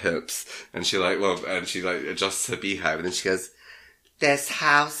hands on her hips and she adjusts her beehive and then she goes, "This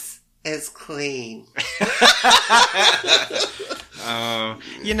house is clean."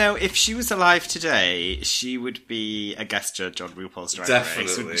 You know, if she was alive today, she would be a guest judge on RuPaul's Drag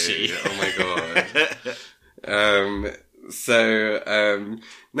Race, wouldn't she? Oh my god. So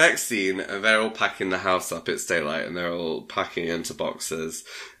next scene, they're all packing the house up. It's daylight, and they're all packing into boxes,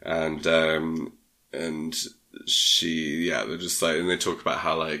 and she, they're just like, and they talk about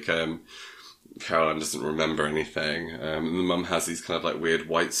how like Caroline doesn't remember anything, and the mum has these kind of like weird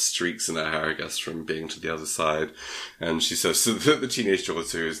white streaks in her hair, I guess, from being to the other side. And she says, so the teenage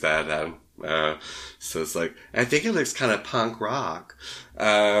daughter who is there then, so it's like, I think it looks kind of punk rock.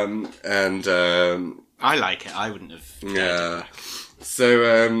 I like it. I wouldn't have. Yeah. So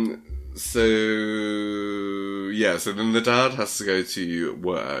then the dad has to go to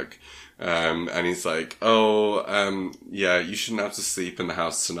work. And he's like, you shouldn't have to sleep in the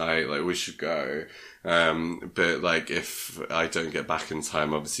house tonight, like, we should go. But, like, if I don't get back in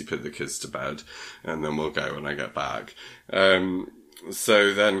time, obviously put the kids to bed, and then we'll go when I get back.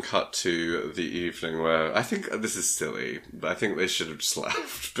 So then cut to the evening where, I think this is silly, but I think they should have just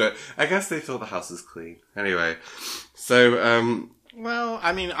left. But I guess they thought the house was clean. Anyway, so, well,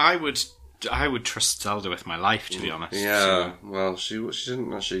 I mean, I would trust Zelda with my life, to be honest. Yeah, so. Well, she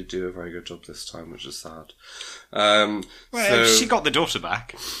didn't actually do a very good job this time, which is sad. She got the daughter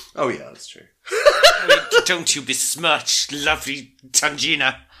back. Oh yeah, that's true. Don't you besmirch lovely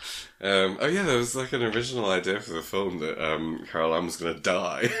Tangina. There was like an original idea for the film that Carol Ann was going to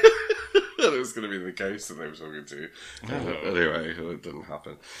die. And it was going to be the ghost that they were talking to. Anyway, it didn't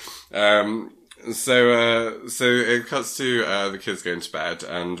happen. So it cuts to the kids going to bed,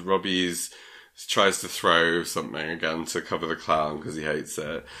 and Robbie's tries to throw something again to cover the clown because he hates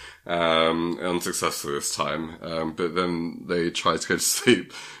it. Unsuccessfully this time. But then they try to go to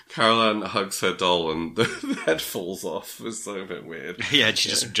sleep. Caroline hugs her doll and the head falls off. It's like a bit weird. Yeah, and she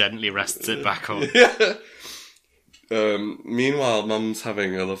just gently rests it back on. Yeah. Meanwhile, Mum's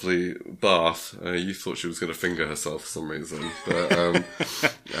having a lovely bath. You thought she was going to finger herself for some reason, but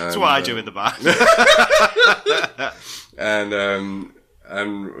that's what I do in the bath.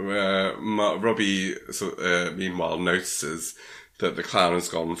 Robbie, meanwhile, notices that the clown has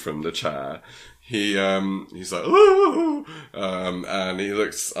gone from the chair. He's like, ooh! And he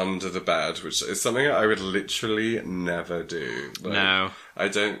looks under the bed, which is something I would literally never do. Like, no, I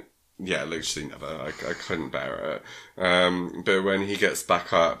don't. Yeah, literally never. I couldn't bear it. But when he gets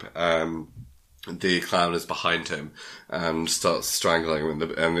back up, the clown is behind him and starts strangling him,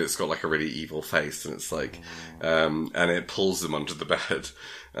 and it's got like a really evil face, and it's like, and it pulls him under the bed.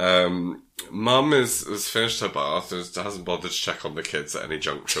 Mum has finished her bath and hasn't bothered to check on the kids at any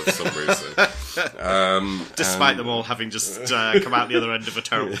juncture for some reason. Despite them all having just come out the other end of a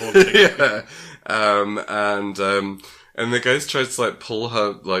terrible haunting. Yeah. And the ghost tries to, like, pull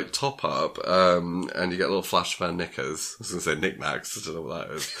her, like, top up, and you get a little flash of her knickers. I was going to say knickknacks, I don't know what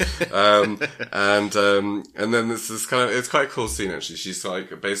that is. And then this is it's quite a cool scene, actually. She's,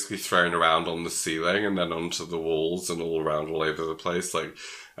 like, basically thrown around on the ceiling and then onto the walls and all around all over the place, like,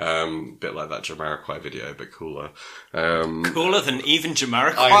 bit like that Jamiroquai video, but cooler. Cooler than even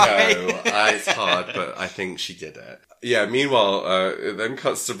Jamiroquai? I know, it's hard, but I think she did it. Yeah, meanwhile, it then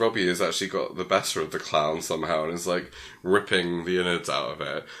cuts to Robbie who's actually got the better of the clown somehow, and is like, ripping the innards out of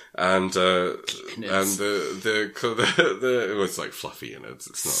it, and it was like fluffy innards.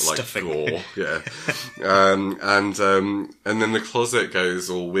 It's not Stuffing. like gore, yeah. And then the closet goes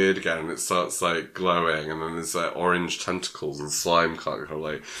all weird again, and it starts like glowing, and then there's like orange tentacles and slime kind of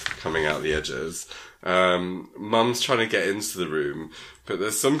like coming out the edges. Mum's trying to get into the room, but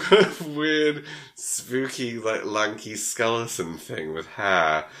there's some kind of weird, spooky, like lanky skeleton thing with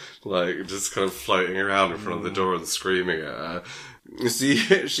hair, like just kind of floating around in front of the door and screaming at her.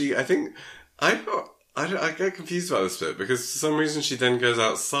 I get confused about this bit because for some reason she then goes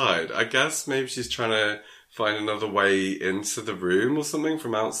outside. I guess maybe she's trying to find another way into the room or something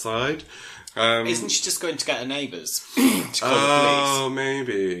from outside. Isn't she just going to get her neighbours to call the police? Oh,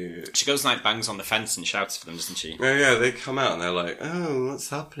 maybe. She goes and like bangs on the fence and shouts for them, doesn't she? Oh yeah, they come out and they're like, "Oh, what's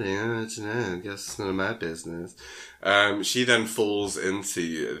happening? I don't know. I guess it's none of my business." She then falls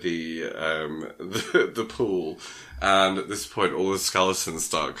into the pool, and at this point, all the skeletons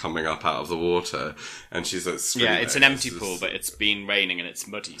start coming up out of the water, and she's like, screaming. Yeah, it's an empty pool, but it's been raining and it's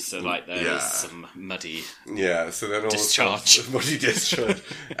muddy, so like there is some muddy. Yeah, so then all discharge. Muddy discharge,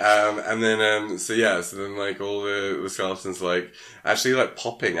 and then so then like all the skeletons like actually like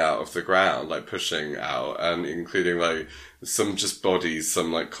popping out of the ground, like pushing out, and including like some just bodies,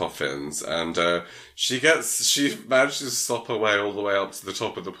 some like coffins, and she manages to stop her way all the way up to the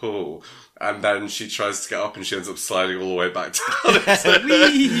top of the pool, and then she tries to get up and she ends up sliding all the way back down.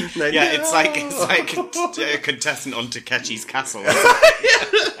 It's like a contestant on Takechi's Castle.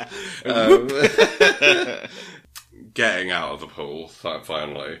 Getting out of the pool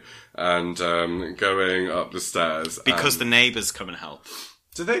finally, and going up the stairs because the neighbours come and help.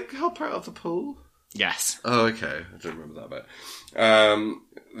 Do they help her out of the pool? Yes. Oh, okay. I don't remember that bit.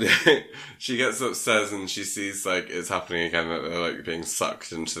 She gets upstairs and she sees, like, it's happening again, that they're, like, being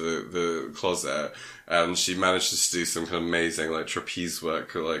sucked into the closet. And she manages to do some kind of amazing, like, trapeze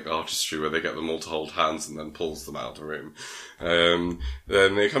work, like, artistry, where they get them all to hold hands and then pulls them out of the room.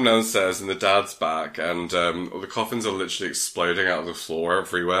 Then they come downstairs and the dad's back, and the coffins are literally exploding out of the floor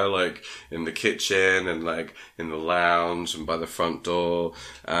everywhere, like, in the kitchen and, like, in the lounge and by the front door.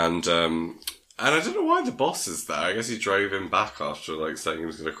 And I don't know why the boss is there. I guess he drove him back after, like, saying he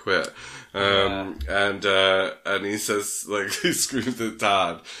was going to quit. And he says, like, he screams at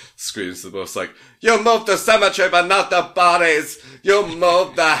dad, screams to the boss, like, "You moved the cemetery, but not the bodies! You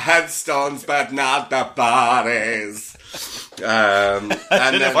moved the headstones, but not the bodies!" I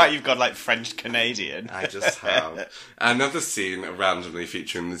don't know why you've got, like, French Canadian. I just have. Another scene randomly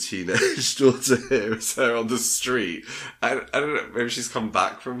featuring the teenage daughter here is her on the street. I don't know, maybe she's come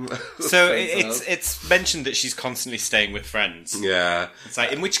back from... So it's mentioned that she's constantly staying with friends. Yeah. It's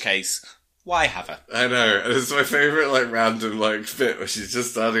like, in which case, why have her? I know, and it's my favourite, like, random, like, bit where she's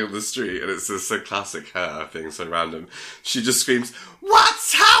just standing on the street, and it's just so classic her being so random. She just screams,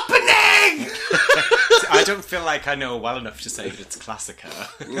 "What's happening?" I don't feel like I know well enough to say that it's classic her.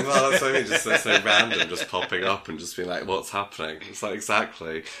 Well, that's what I mean, just so random, just popping up and just being like, "What's happening?" It's like,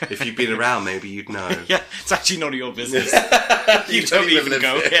 exactly. If you'd been around, maybe you'd know. Yeah, it's actually none of your business. You don't even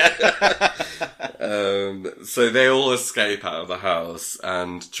go here. So they all escape out of the house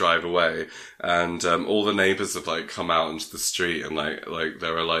and drive away, and all the neighbours have like come out into the street, and like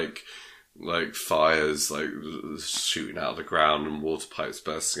there are like fires like shooting out of the ground and water pipes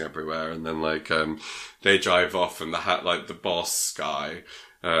bursting everywhere, and then like they drive off, and the boss guy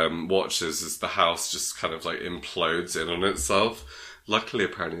watches as the house just kind of like implodes in on itself. Luckily,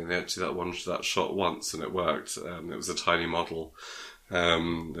 apparently, they actually that shot once and it worked. It was a tiny model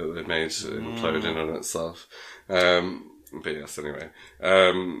that they made implode in on itself. But yes, anyway.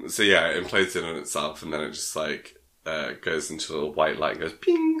 So yeah, it implodes in on itself, and then it just like goes into a little white light, goes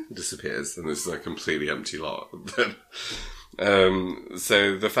ping, disappears, and it's a completely empty lot.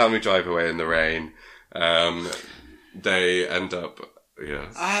 So the family drive away in the rain. They end up. Yeah.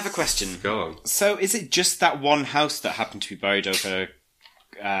 I have a question. Go on. So is it just that one house that happened to be buried over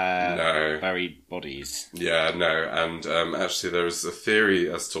no. buried bodies? Yeah, no. And actually there is a theory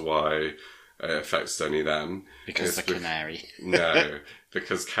as to why it affects only them. Because the canary. No,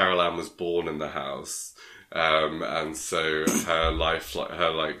 because Carol Ann was born in the house. And so her light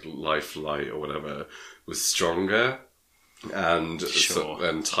or whatever was stronger. And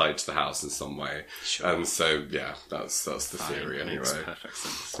and tied to the house in some way, and so yeah, that's the theory anyway. Makes perfect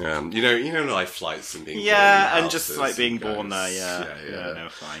sense. You know, life flights and being and just like being born there. Yeah, no,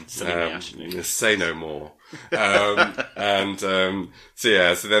 fine. Say no more. So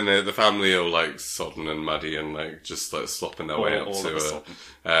then the family are like sodden and muddy and like just like slopping their way up to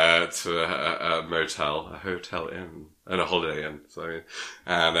a motel, a hotel inn, and a holiday inn. Sorry,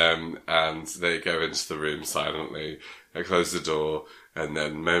 and they go into the room silently. They close the door, and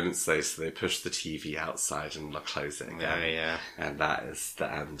then moments later they push the TV outside and close it again. Yeah. And that is the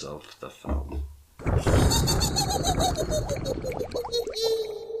end of the film.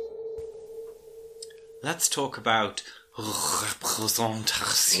 Let's talk about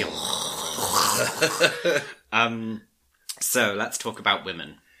representation. So let's talk about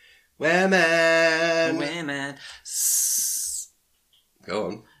women. Women. Go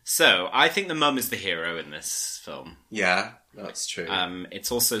on. So I think the mum is the hero in this film. Yeah, that's true.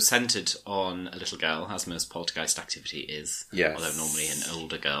 It's also centred on a little girl, as most poltergeist activity is. Yes. Although normally an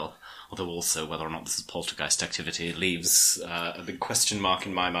older girl. Although also whether or not this is poltergeist activity leaves a big question mark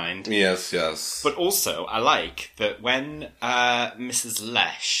in my mind. Yes. But also, I like that when Mrs.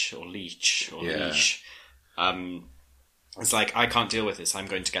 Lesh, or Leach, is like, I can't deal with this, I'm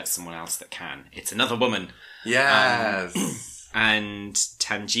going to get someone else that can. It's another woman. Yes. And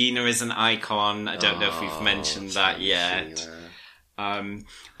Tangina is an icon. I don't know if we've mentioned that yet. And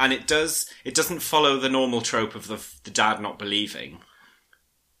it doesn't follow the normal trope of the dad not believing.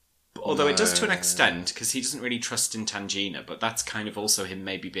 Although it does to an extent, because he doesn't really trust in Tangina, but that's kind of also him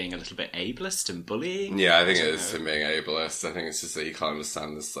maybe being a little bit ableist and bullying. Yeah, I think it is him being ableist. I think it's just that you can't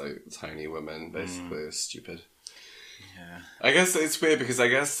understand this like tiny woman, basically, is stupid. Yeah. I guess it's weird because I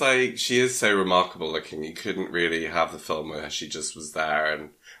guess like she is so remarkable looking. You couldn't really have the film where she just was there and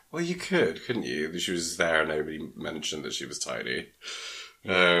well, you couldn't you? She was there and nobody mentioned that she was tiny.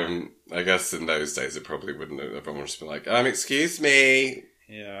 I guess in those days it probably wouldn't. Everyone would just be like, excuse me.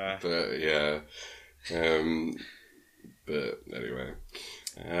 Yeah. But yeah. But anyway.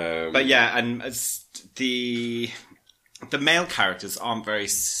 But yeah, and the male characters aren't very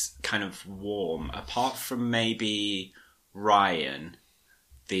kind of warm, apart from maybe Ryan,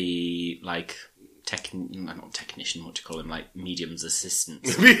 the like not technician, what do you call him? Like medium's assistant.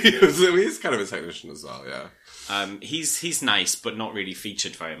 He's kind of a technician as well, yeah. He's nice, but not really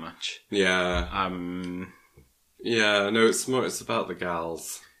featured very much. Yeah. Yeah, no, it's about the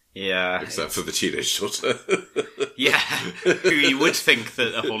gals. Yeah. Except for the teenage daughter. Yeah. Who you would think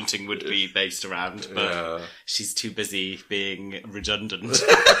that a haunting would be based around, but she's too busy being redundant.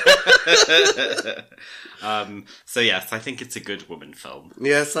 So yes, I think it's a good woman film.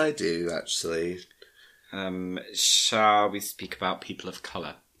 Yes, I do, actually. Shall we speak about people of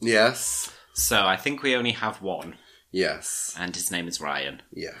colour? Yes. So I think we only have one. Yes. And his name is Ryan.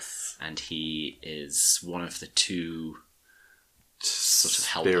 Yes. And he is one of the two sort of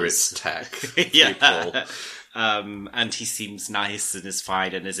helpers. Spirit tech people. And he seems nice and is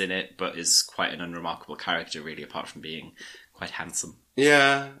fine and is in it, but is quite an unremarkable character, really, apart from being quite handsome.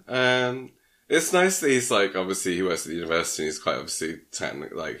 Yeah. It's nice that he's, like, obviously he works at the university and he's quite obviously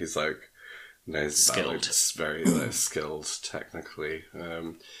technical, like, he's, like, knows skilled. About, like, very, like, skilled technically.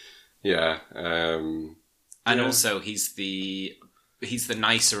 Yeah. And also he's the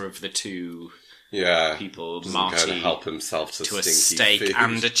nicer of the two people. Doesn't Marty kind of help himself to a stinky steak food.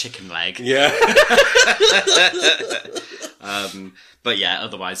 and a chicken leg. Yeah. But yeah,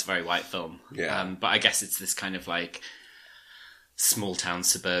 otherwise very white film. Yeah. But I guess it's this kind of like small town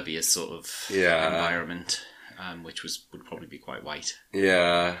suburbia sort of environment, which would probably be quite white.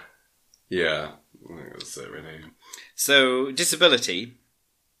 Yeah. Yeah. I think that's it, really. So disability.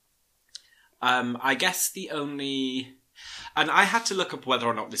 I guess the only... And I had to look up whether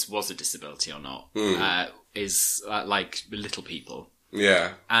or not this was a disability or not. Is like little people.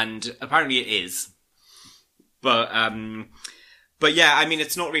 Yeah. And apparently it is. But yeah, I mean,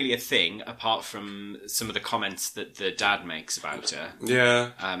 it's not really a thing apart from some of the comments that the dad makes about her.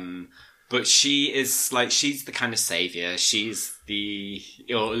 Yeah. But she is like, she's the kind of saviour. She's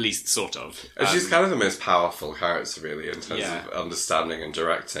or at least sort of. She's kind of the most powerful character, really, in terms of understanding and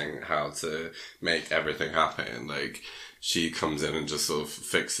directing how to make everything happen. Like, she comes in and just sort of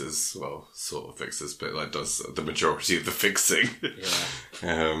fixes, but like does the majority of the fixing.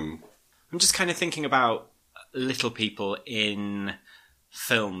 Yeah. I'm just kind of thinking about little people in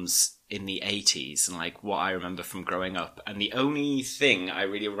films in the 80s and like what I remember from growing up. And the only thing I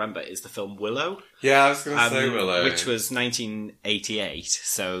really remember is the film Willow. Yeah, I was going to say Willow. Which was 1988,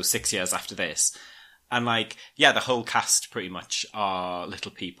 so 6 years after this. And like, yeah, the whole cast pretty much are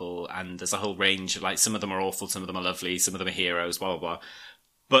little people, and there's a whole range of like, some of them are awful, some of them are lovely, some of them are heroes, blah, blah, blah.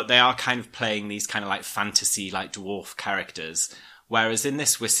 But they are kind of playing these kind of like fantasy, like dwarf characters, Whereas in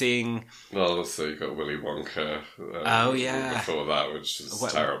this, we're seeing... Well, also you got Willy Wonka. Oh, yeah. Before that, which is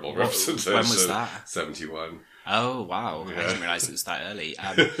terrible representation. When was that? 71. Oh, wow. I didn't realise it was that early.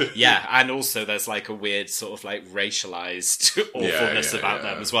 Yeah, and also there's like a weird sort of like racialised awfulness about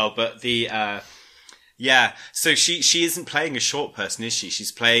them as well. But the... yeah, so she isn't playing a short person, is she?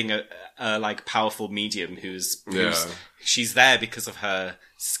 She's playing a like powerful medium who's she's there because of her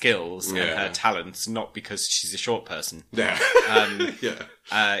skills and her talents, not because she's a short person. Yeah.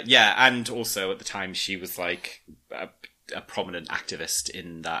 And also at the time she was like a prominent activist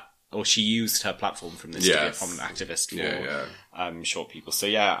in that, or she used her platform from this to be a prominent activist for short people. So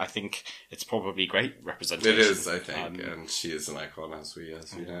yeah, I think it's probably great representation. It is, I think, and she is an icon as we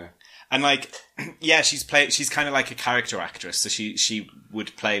know. And like, yeah, she's kind of like a character actress, so she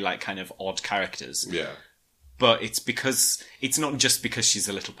would play like kind of odd characters. Yeah. But it's not just because she's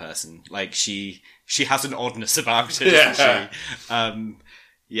a little person. Like she has an oddness about it, doesn't she?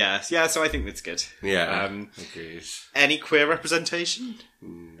 Yeah, so I think that's good. Yeah, agreed. Any queer representation?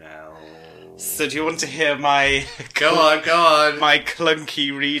 No. So do you want to hear my... Go on. My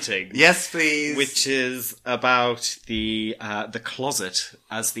clunky reading? Yes, please. Which is about the closet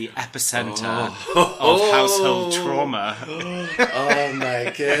as the epicenter of household trauma. Oh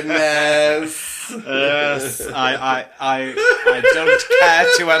my goodness. Yes, I don't care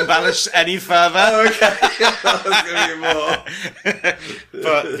to embellish any further. Okay, that was going to be more.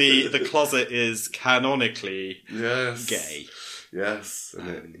 But the closet is canonically gay. Yes,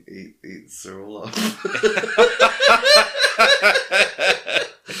 and it eats her all up.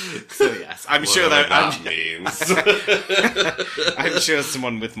 So yes, I'm sure that means. I'm sure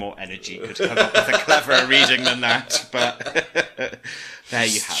someone with more energy could come up with a cleverer reading than that, but there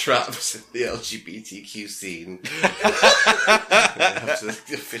you have Trapped in the LGBTQ scene. I have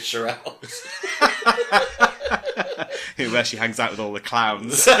to fish her out. Where she hangs out with all the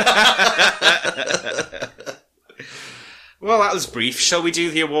clowns. Well, that was brief. Shall we do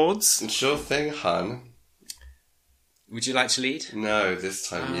the awards? Sure thing, hun. Would you like to lead? No, this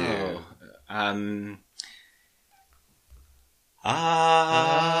time you. Awards.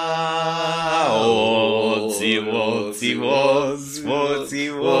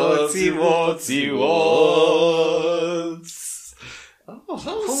 Oh,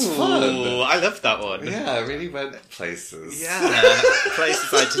 that was fun. I loved that one. Yeah, I really went places. Yeah,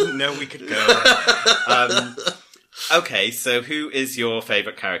 places I didn't know we could go. Okay, so who is your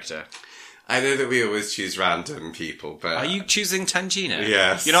favourite character? I know that we always choose random people, but... Are you choosing Tangina?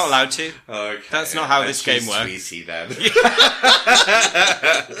 Yes. You're not allowed to. Okay. That's not how this game works. Sweetie, then.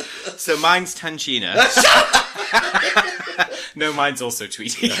 So mine's Tangina. No, mine's also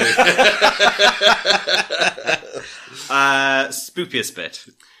Tweety. Spoopiest bit.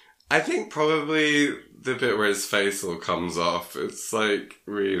 I think probably the bit where his face all comes off. It's like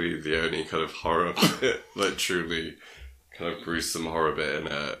really the only kind of horror bit, like truly kind of gruesome horror bit in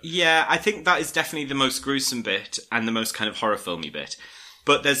it. Yeah, I think that is definitely the most gruesome bit and the most kind of horror filmy bit.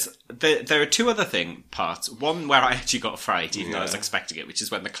 But there are two other parts. One where I actually got fright, even though I was expecting it, which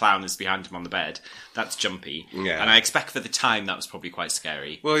is when the clown is behind him on the bed. That's jumpy. Yeah. And I expect for the time that was probably quite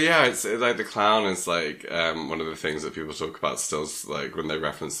scary. Well, yeah, it's like the clown is like one of the things that people talk about still. Like when they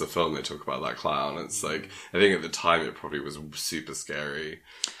reference the film, they talk about that clown. It's like, I think at the time it probably was super scary.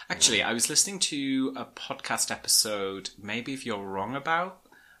 Actually, I was listening to a podcast episode, maybe If You're Wrong About,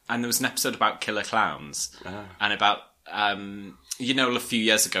 and there was an episode about killer clowns and about... you know, a few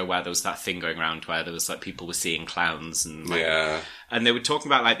years ago where there was that thing going around where there was like people were seeing clowns and like, and they were talking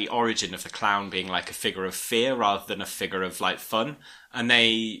about like the origin of the clown being like a figure of fear rather than a figure of like fun, and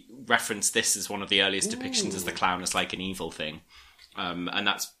they referenced this as one of the earliest depictions as the clown as like an evil thing, and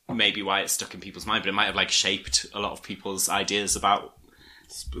that's maybe why it's stuck in people's mind, but it might have like shaped a lot of people's ideas about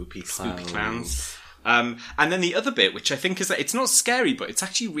spooky clowns. And then the other bit, which I think is that it's not scary, but it's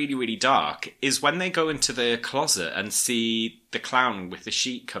actually really, really dark, is when they go into the closet and see the clown with the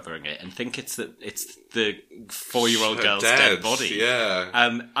sheet covering it and think it's the 4-year-old girl's dead body. Yeah.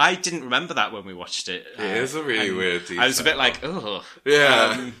 I didn't remember that when we watched it. It is a really weird detail. I was a bit like, oh.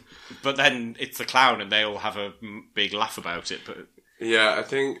 Yeah. But then it's the clown and they all have a big laugh about it, but... Yeah, I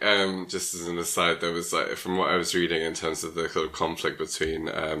think, just as an aside, there was, like, from what I was reading in terms of the sort of conflict between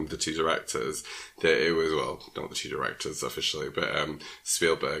the two directors, that it was, well, not the two directors officially, but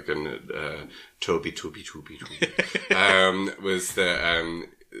Spielberg and Toby, was that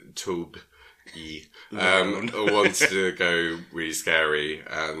Tobe wanted to go really scary,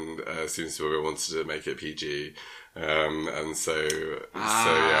 and Steven Spielberg wanted to make it PG. And so yeah,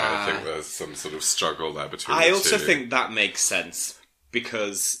 I think there's some sort of struggle there between the two. I also think that makes sense,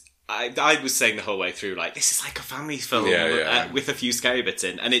 because I was saying the whole way through, like, this is like a family film with a few scary bits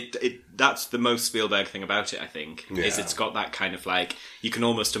in. And that's the most Spielberg thing about it, I think, is it's got that kind of, like, you can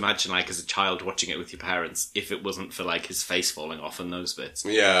almost imagine, like, as a child watching it with your parents, if it wasn't for, like, his face falling off and those bits.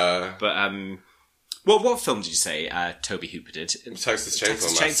 Yeah. But, what film did you say Toby Hooper did? Texas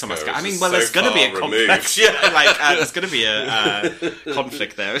Chainsaw Massacre. I mean, well, there's going to be a conflict. There's going to be a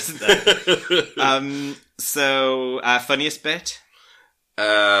conflict there, isn't there? So, funniest bit?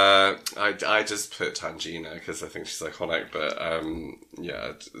 I just put Tangina because I think she's iconic, but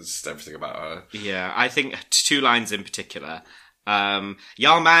just everything about her. Yeah, I think 2 lines in particular.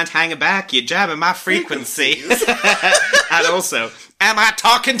 Your mind hanging back, you're jamming my frequency. And also, am I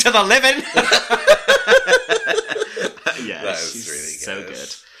talking to the living? Yeah, that is really good.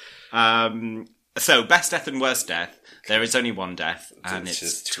 So good. So, best death and worst death. There is only one death, and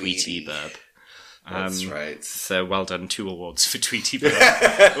it's Tweety Burp. That's right. So well done, 2 awards for Tweety Burp.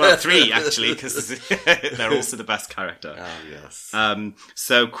 Well, 3 actually, because they're also the best character. Oh, yes.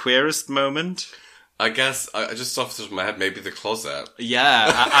 So, queerest moment? I guess, just off the top of my head, maybe the closet.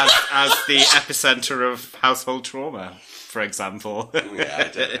 Yeah, as the epicenter of household trauma, for example. Yeah, I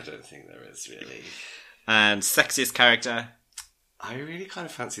don't think there is, really. And sexiest character? I really kind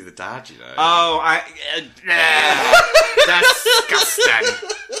of fancy the dad, you know. Oh,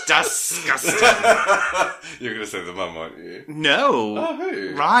 disgusting. You're going to say the mum, aren't you? No. Oh,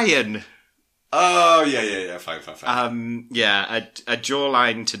 who? Ryan. Oh, yeah. Fine. A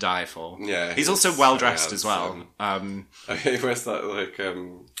jawline to die for. Yeah. He's also well dressed as well. He wears that, like,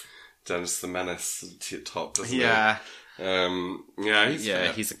 Dennis the Menace top, doesn't he? Yeah.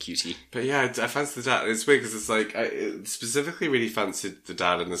 He's a cutie. But yeah, I fancy the dad. It's weird because it's like, I specifically really fancied the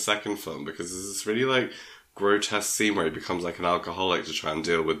dad in the second film because there's this really, like, grotesque scene where he becomes like an alcoholic to try and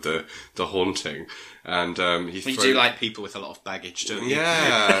deal with the haunting, and you do like people with a lot of baggage, don't you?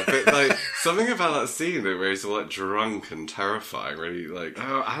 Yeah, but like something about that scene where he's all like drunk and terrifying, really like.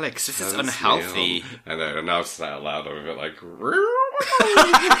 Oh, Alex, this is unhealthy. I know, and now I'm saying it out loud. I'm a bit like.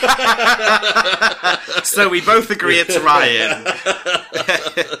 So we both agree it's Ryan.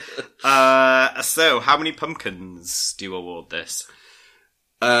 So how many pumpkins do you award this?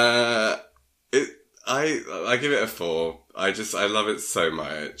 I give it a 4. I love it so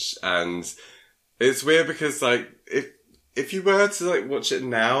much, and it's weird because like if you were to like watch it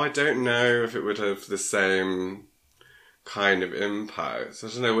now, I don't know if it would have the same kind of impact. I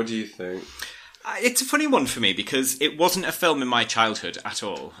don't know. What do you think? It's a funny one for me because it wasn't a film in my childhood at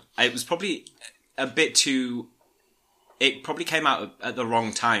all. It was probably a bit too. It probably came out at the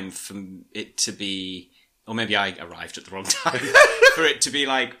wrong time for it to be. Or maybe I arrived at the wrong time for it to be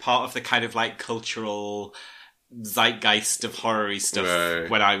like part of the kind of like cultural zeitgeist of horror-y stuff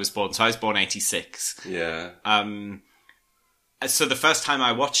when I was born. So I was born 86. Yeah. So the first time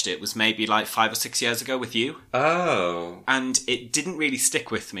I watched it was maybe like 5 or 6 years ago with you. Oh. And it didn't really stick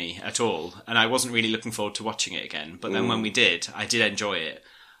with me at all. And I wasn't really looking forward to watching it again. But then when we did, I did enjoy it.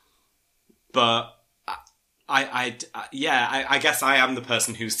 But I guess I am the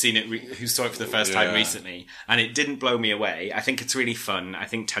person who's seen it, who saw it for the first time recently, and it didn't blow me away. I think it's really fun. I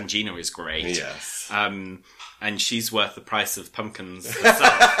think Tangina is great. Yes. And she's worth the price of pumpkins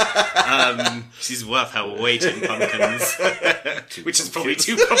herself. She's worth her weight in pumpkins, which is probably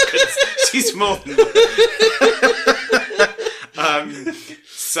 2 pumpkins. She's more than one.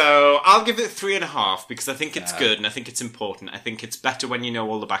 So I'll give it 3.5 because I think it's good and I think it's important. I think it's better when you know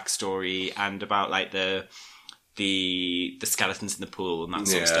all the backstory and about like the skeletons in the pool and that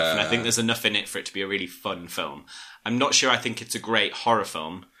sort of stuff. And I think there's enough in it for it to be a really fun film. I'm not sure I think it's a great horror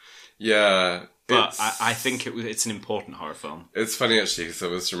film. Yeah. But I think it's an important horror film. It's funny actually because I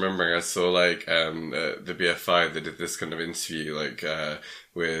was remembering I saw like the BFI, they did this kind of interview like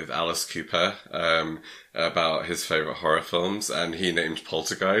with Alice Cooper about his favourite horror films, and he named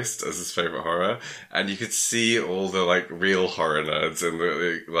Poltergeist as his favourite horror, and you could see all the like real horror nerds in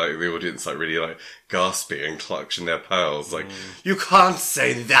the audience like really like gasping and clutching their pearls like, you can't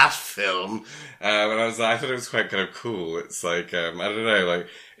say that film. And I thought it was quite kind of cool. It's like I don't know, like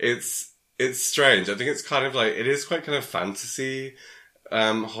it's strange. I think it's kind of like, it is quite kind of fantasy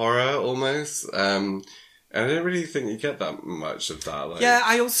horror almost. And I don't really think you get that much of that. Like. Yeah,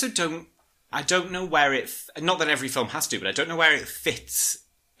 I also I don't know where not that every film has to, but I don't know where it fits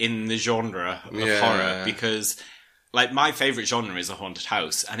in the genre of horror, because like my favourite genre is a haunted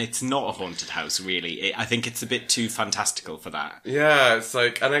house, and it's not a haunted house really. I think it's a bit too fantastical for that. Yeah, it's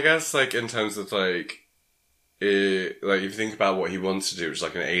like, and I guess like in terms of like if you think about what he wants to do, which is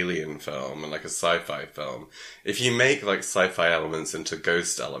like an alien film and like a sci-fi film, if you make like sci-fi elements into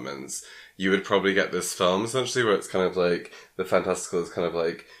ghost elements, you would probably get this film, essentially, where it's kind of like, the fantastical is kind of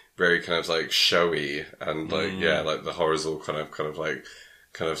like, very kind of like showy, and like, like the horror's all kind of like,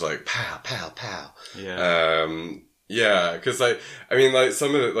 pow, pow, pow. Yeah. Yeah, because like, I mean, like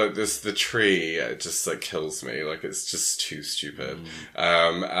some of it, like the tree, it just like kills me. Like it's just too stupid.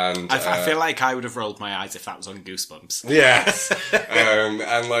 And I feel like I would have rolled my eyes if that was on Goosebumps. yes,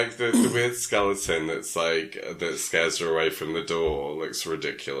 and like the weird skeleton that's like that scares her away from the door looks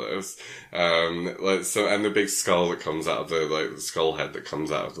ridiculous. Like so, and the big skull that comes out of the skull head that comes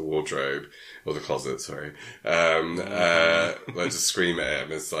out of the wardrobe. Or the closet, sorry. Like just scream at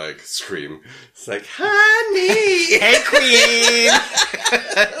him. It's like, scream. It's like, honey! Hey, queen!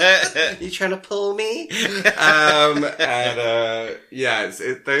 You trying to pull me?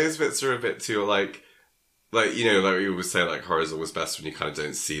 Those bits are a bit too, like, you know, like we always say, like, horror's always best when you kind of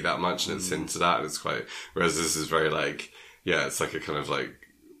don't see that much and it's into that and it's quite, whereas this is very like, it's like a kind of like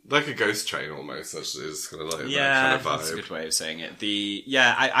a ghost train almost, actually. It's kind of like that kind of vibe. That's a good way of saying it.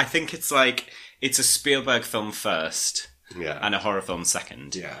 I think it's like, it's a Spielberg film first, and a horror film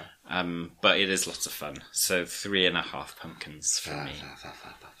second. Yeah. But it is lots of fun. So 3.5 pumpkins for me.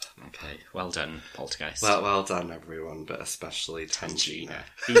 Okay, well done, Poltergeist. Well done, everyone, but especially Tangina.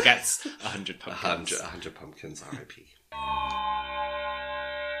 He gets 100 pumpkins. 100 pumpkins, R.I.P.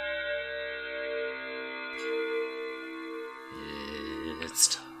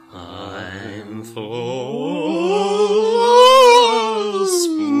 It's time for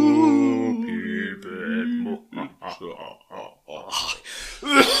Spoopy Bit.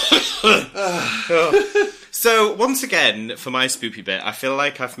 So, once again, for my Spoopy Bit, I feel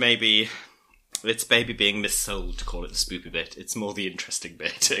like it's maybe being missold to call it the Spoopy Bit. It's more the interesting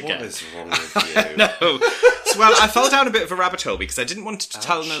bit again. What is wrong with you? No. So, well, I fell down a bit of a rabbit hole because I didn't want to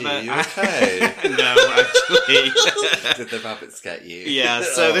tell another... You okay? No, actually. Did the rabbits get you? Yeah,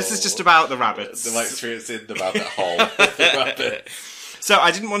 so this is just about the rabbits. My experience in the rabbit hole with the rabbit. So I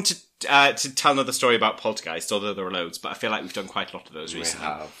didn't want to tell another story about Poltergeist, although there are loads, but I feel like we've done quite a lot of those recently.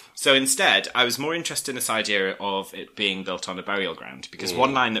 We have. So instead, I was more interested in this idea of it being built on a burial ground, because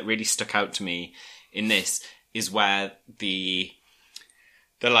one line that really stuck out to me in this is where the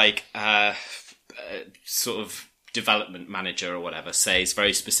sort of development manager or whatever says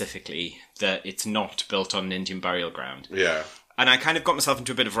very specifically that it's not built on an Indian burial ground. Yeah. And I kind of got myself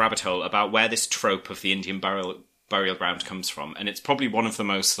into a bit of a rabbit hole about where this trope of the Indian burial ground comes from, and it's probably one of the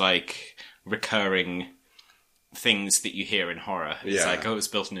most like recurring things that you hear in horror. It's like, oh, it's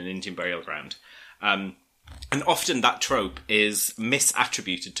built in an Indian burial ground, and often that trope is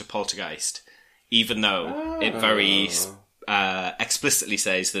misattributed to Poltergeist, even though it very explicitly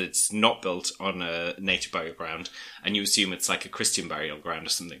says that it's not built on a native burial ground, and you assume it's like a Christian burial ground or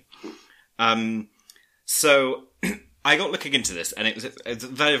something. So I got looking into this, and it's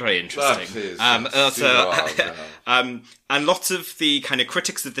very, very interesting. And lots of the kind of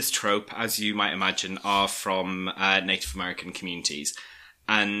critics of this trope, as you might imagine, are from Native American communities.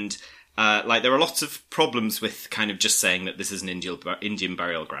 And there are lots of problems with kind of just saying that this is an Indian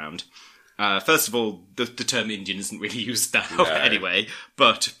burial ground. First of all, the term Indian isn't really used now anyway,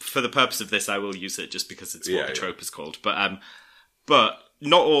 but for the purpose of this, I will use it just because it's what the trope is called. But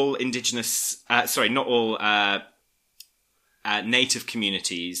not all native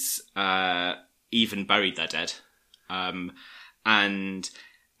communities even buried their dead. And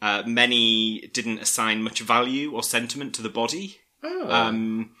many didn't assign much value or sentiment to the body. I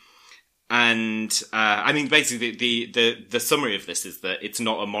mean, basically, the summary of this is that it's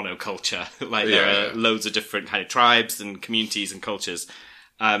not a monoculture. There are loads of different kind of tribes and communities and cultures.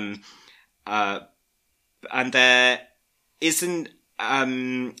 And there isn't...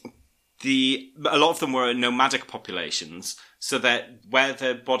 a lot of them were nomadic populations, so that where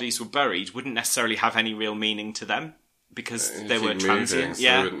their bodies were buried wouldn't necessarily have any real meaning to them, because they were transient. So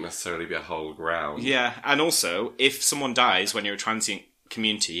they wouldn't necessarily be a whole ground. Yeah, and also, if someone dies when you're a transient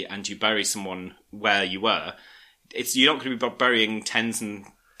community and you bury someone where you were, you're not going to be burying tens and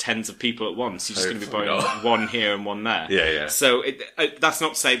tens of people at once. You're just going to be burying one here and one there. Yeah. So that's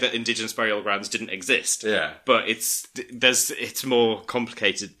not to say that indigenous burial grounds didn't exist. Yeah. But it's more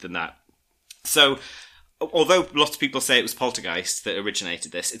complicated than that. So, although lots of people say it was Poltergeist that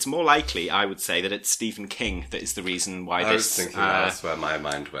originated this, it's more likely, I would say, that it's Stephen King that is the reason why I was thinking that's where my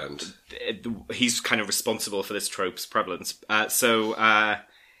mind went. He's kind of responsible for this trope's prevalence.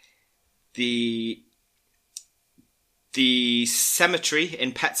 The cemetery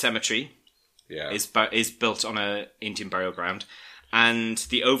in Pet Sematary is built on an Indian burial ground. And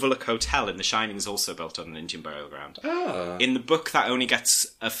the Overlook Hotel in The Shining is also built on an Indian burial ground. Oh. In the book, that only gets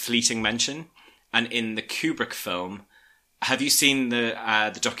a fleeting mention. And in the Kubrick film, Have you seen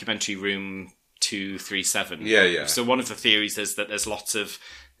the documentary Room 237? Yeah. So one of the theories is that there's lots of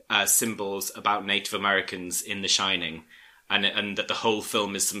symbols about Native Americans in The Shining, and that the whole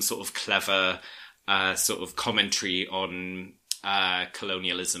film is some sort of clever sort of commentary on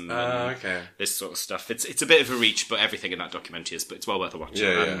colonialism and this sort of stuff. It's a bit of a reach, but everything in that documentary is, but it's well worth a watch.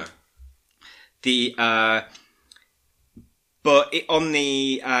 Yeah. But in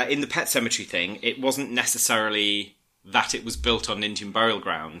the Pet Sematary thing, it wasn't necessarily that it was built on Indian burial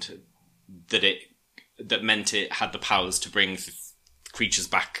ground that meant it had the powers to bring creatures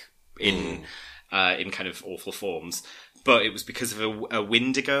back in kind of awful forms, but it was because of a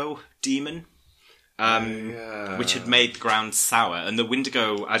Wendigo demon. Which had made the ground sour. And the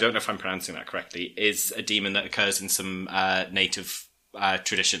Wendigo, I don't know if I'm pronouncing that correctly, is a demon that occurs in some native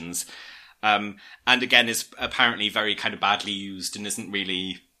traditions. And again, is apparently very kind of badly used and isn't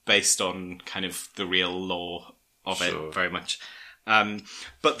really based on kind of the real lore of it very much.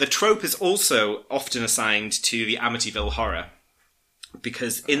 But the trope is also often assigned to the Amityville Horror.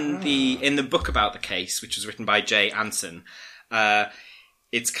 Because in the book about the case, which was written by Jay Anson,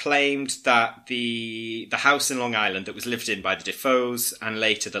 it's claimed that the house in Long Island that was lived in by the Defoes and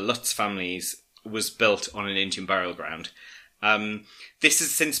later the Lutz families was built on an Indian burial ground. This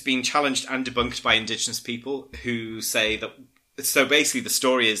has since been challenged and debunked by Indigenous people who say that... So basically the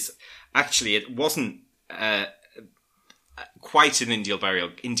story is... Actually, it wasn't quite an Indian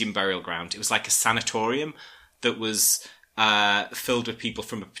burial ground. It was like a sanatorium that was filled with people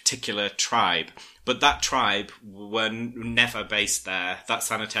from a particular tribe. But that tribe were never based there. That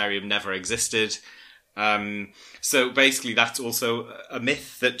sanitarium never existed. So basically that's also a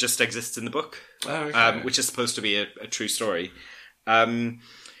myth that just exists in the book, which is supposed to be a true story.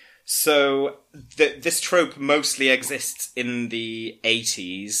 So this trope mostly exists in the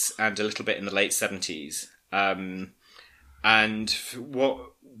 80s and a little bit in the late 70s. And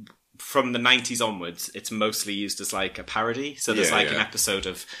from the 90s onwards, it's mostly used as like a parody. So there's an episode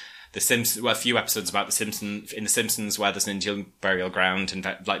of The Simpsons, a few episodes about The Simpsons where there's an Indian burial ground, and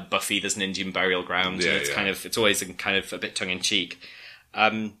like Buffy, there's an Indian burial ground. And it's always kind of a bit tongue in cheek.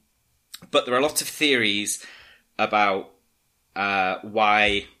 But there are lots of theories about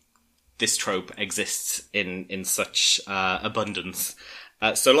why this trope exists in such abundance.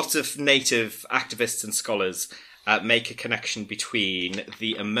 So lots of native activists and scholars make a connection between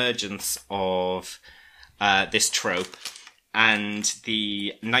the emergence of this trope and the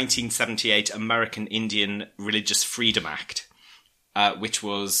 1978 American Indian Religious Freedom Act, which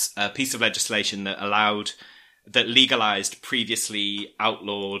was a piece of legislation that legalized previously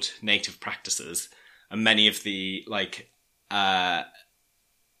outlawed native practices, and many of the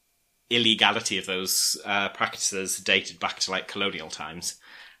illegality of those practices dated back to like colonial times.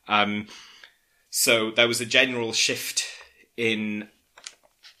 So there was a general shift in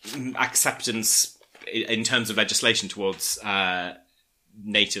acceptance in terms of legislation towards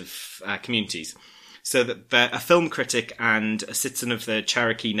native communities. So that a film critic and a citizen of the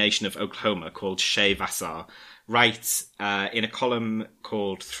Cherokee Nation of Oklahoma called Shay Vassar writes in a column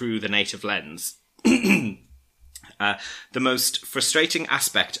called Through the Native Lens, the most frustrating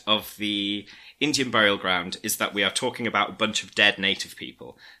aspect of the Indian burial ground is that we are talking about a bunch of dead native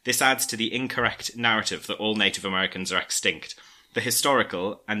people. This adds to the incorrect narrative that all Native Americans are extinct. The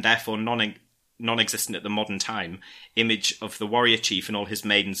historical, and therefore non-existent at the modern time, image of the warrior chief and all his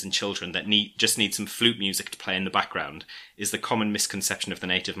maidens and children that just need some flute music to play in the background is the common misconception of the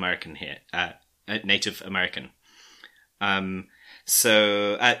Native American here. Native American.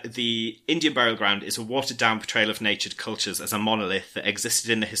 So the Indian burial ground is a watered-down portrayal of natured cultures as a monolith that existed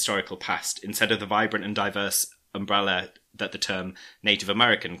in the historical past, instead of the vibrant and diverse umbrella that the term Native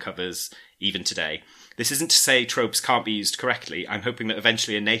American covers even today. This isn't to say tropes can't be used correctly. I'm hoping that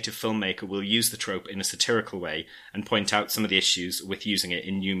eventually a native filmmaker will use the trope in a satirical way and point out some of the issues with using it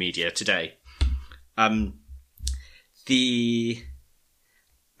in new media today. Another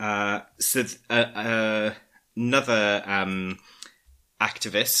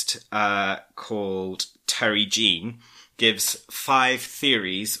activist called Terry Jean gives 5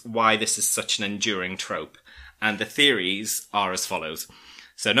 theories why this is such an enduring trope. And the theories are as follows.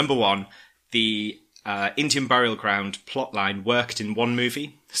 So number 1, the Indian burial ground plotline worked in one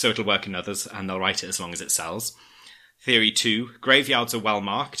movie, so it'll work in others, and they'll write it as long as it sells. Theory 2, graveyards are well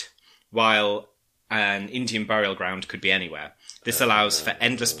marked, while an Indian burial ground could be anywhere. This allows for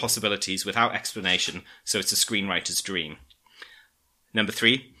endless possibilities without explanation, so it's a screenwriter's dream. Number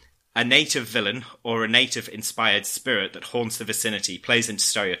 3, a native villain or a native-inspired spirit that haunts the vicinity plays into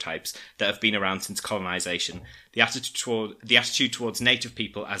stereotypes that have been around since colonization. The attitude towards native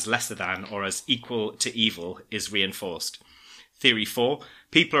people as lesser than or as equal to evil is reinforced. Theory 4,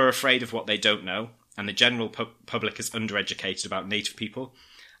 people are afraid of what they don't know, and the general public is undereducated about native people.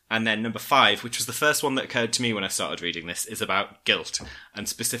 And then number 5, which was the first one that occurred to me when I started reading this, is about guilt, and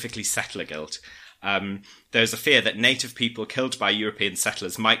specifically settler guilt. There's a fear that native people killed by European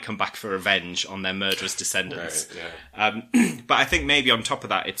settlers might come back for revenge on their murderous descendants. Right, yeah. But I think maybe on top of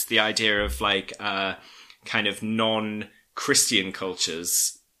that, it's the idea of like kind of non-Christian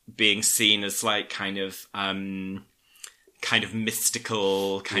cultures being seen as like kind of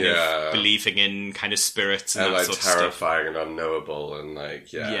mystical, kind of believing in kind of spirits and that like sort of terrifying stuff. and unknowable and like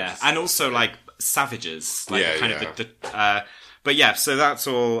and also like savages, like kind of the but yeah, so that's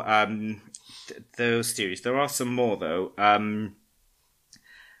all those theories. There are some more though.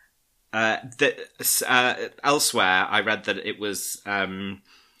 Elsewhere, I read that it was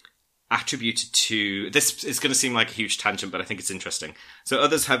attributed to... This is going to seem like a huge tangent, but I think it's interesting. So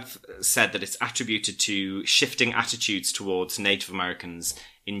others have said that it's attributed to shifting attitudes towards Native Americans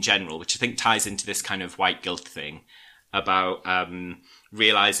in general, which I think ties into this kind of white guilt thing about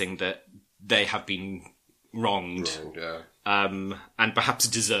realising that they have been wronged and perhaps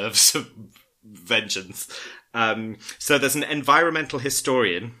deserve some vengeance. So there's an environmental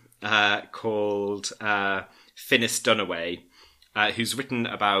historian called Finis Dunaway who's written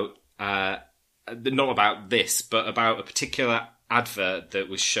about not about this, but about a particular advert that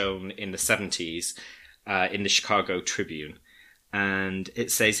was shown in the 70s in the Chicago Tribune. And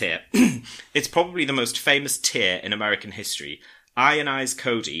it says here, it's probably the most famous tear in American history. Iron-Eyes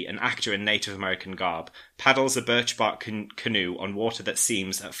Cody, an actor in Native American garb, paddles a birch bark canoe on water that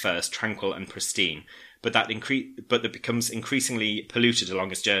seems, at first, tranquil and pristine, but that becomes increasingly polluted along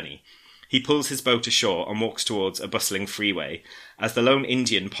his journey. He pulls his boat ashore and walks towards a bustling freeway. As the lone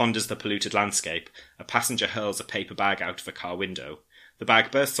Indian ponders the polluted landscape, a passenger hurls a paper bag out of a car window. The bag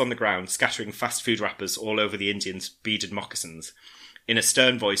bursts on the ground, scattering fast food wrappers all over the Indian's beaded moccasins. In a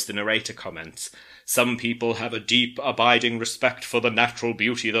stern voice, the narrator comments, "Some people have a deep, abiding respect for the natural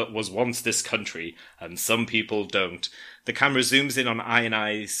beauty that was once this country, and some people don't." The camera zooms in on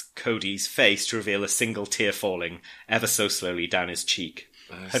Iron-Eyes Cody's face to reveal a single tear falling, ever so slowly, down his cheek.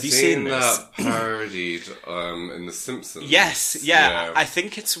 Have you seen this? That parodied in The Simpsons? Yes, yeah. I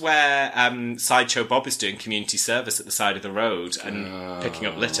think it's where Sideshow Bob is doing community service at the side of the road and picking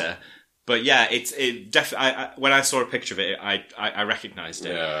up litter. But yeah, it definitely. When I saw a picture of it, I recognised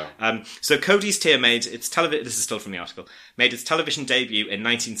it. Yeah. So Cody's Tear made its television. This is still from the article. Made its television debut in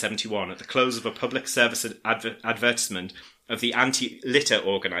 1971 at the close of a public service advertisement of the anti-litter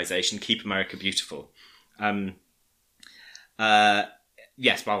organisation Keep America Beautiful.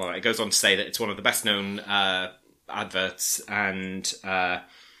 Yes, blah, blah, blah. It goes on to say that it's one of the best-known adverts, and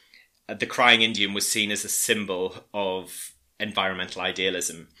the crying Indian was seen as a symbol of environmental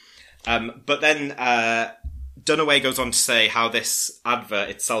idealism. But then Dunaway goes on to say how this advert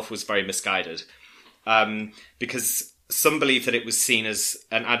itself was very misguided, because some believe that it was seen as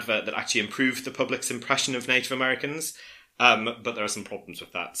an advert that actually improved the public's impression of Native Americans, but there are some problems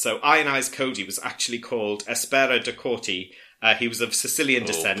with that. So Iron-Eyes Cody was actually called Espera de Corti. He was of Sicilian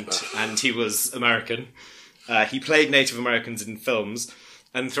descent, and he was American. He played Native Americans in films,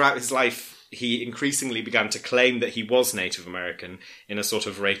 and throughout his life, he increasingly began to claim that he was Native American in a sort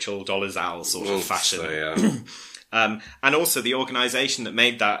of Rachel Dolezal sort of fashion. So, yeah. And also the organisation that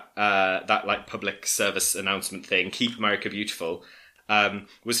made that like public service announcement thing, Keep America Beautiful,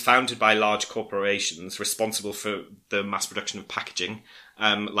 was founded by large corporations responsible for the mass production of packaging,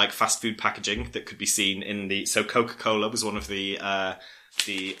 like fast food packaging that could be seen in the... So Coca-Cola was one of the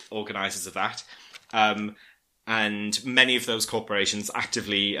organisers of that. And many of those corporations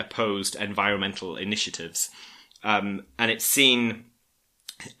actively opposed environmental initiatives. And it's seen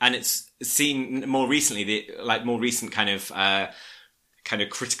more recently, more recent kind of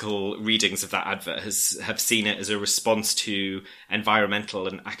critical readings of that advert have seen it as a response to environmental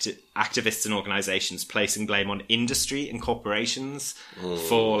and activists and organisations placing blame on industry and corporations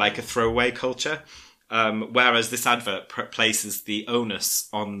for like a throwaway culture, whereas this advert places the onus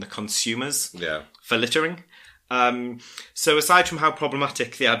on the consumers for littering. So aside from how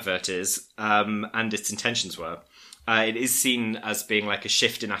problematic the advert is and its intentions were, it is seen as being like a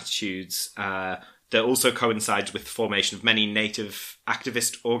shift in attitudes that also coincides with the formation of many native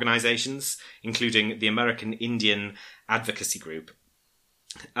activist organisations, including the American Indian Advocacy Group.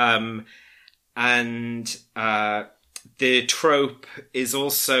 And the trope is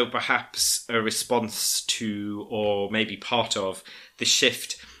also perhaps a response to, or maybe part of, the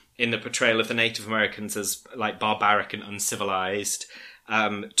shift in the portrayal of the Native Americans as like barbaric and uncivilized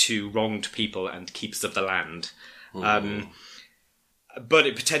to wronged people and keepers of the land. But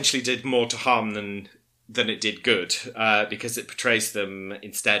it potentially did more to harm than than it did good, because it portrays them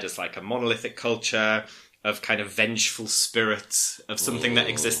instead as like a monolithic culture of kind of vengeful spirits of something that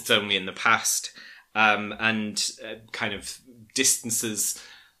exists only in the past, and kind of distances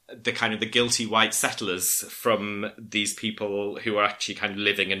the guilty white settlers from these people who are actually kind of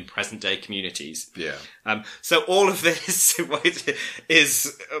living in present day communities. Yeah. So all of this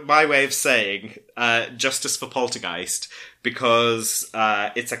is my way of saying justice for Poltergeist, because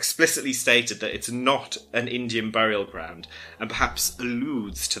it's explicitly stated that it's not an Indian burial ground, and perhaps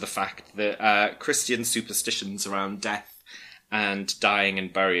alludes to the fact that Christian superstitions around death and dying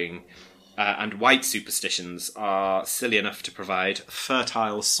and burying and white superstitions are silly enough to provide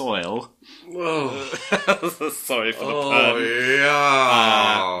fertile soil. Whoa. Sorry for the pun.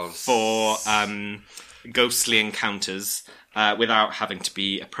 Yeah. For ghostly encounters without having to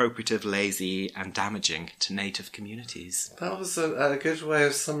be appropriative, lazy, and damaging to native communities. That was a good way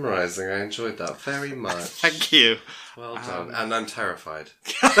of summarising. I enjoyed that very much. Thank you. Well done. And I'm terrified.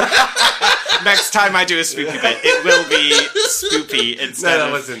 Next time I do a spoopy bit, it will be spoopy instead that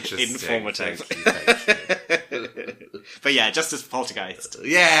of was interesting. informative. Thank you. But yeah, Justice for Poltergeist.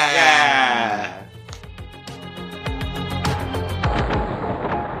 Yeah!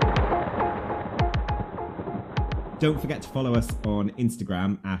 Don't forget to follow us on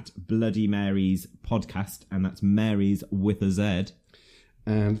Instagram at Bloody Mary's Podcast, and that's Mary's with a Z.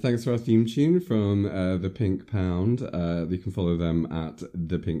 And thanks to our theme tune from The Pink Pound. You can follow them at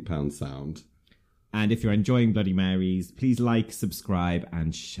The Pink Pound Sound. And if you're enjoying Bloody Marys, please like, subscribe,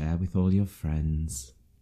 and share with all your friends.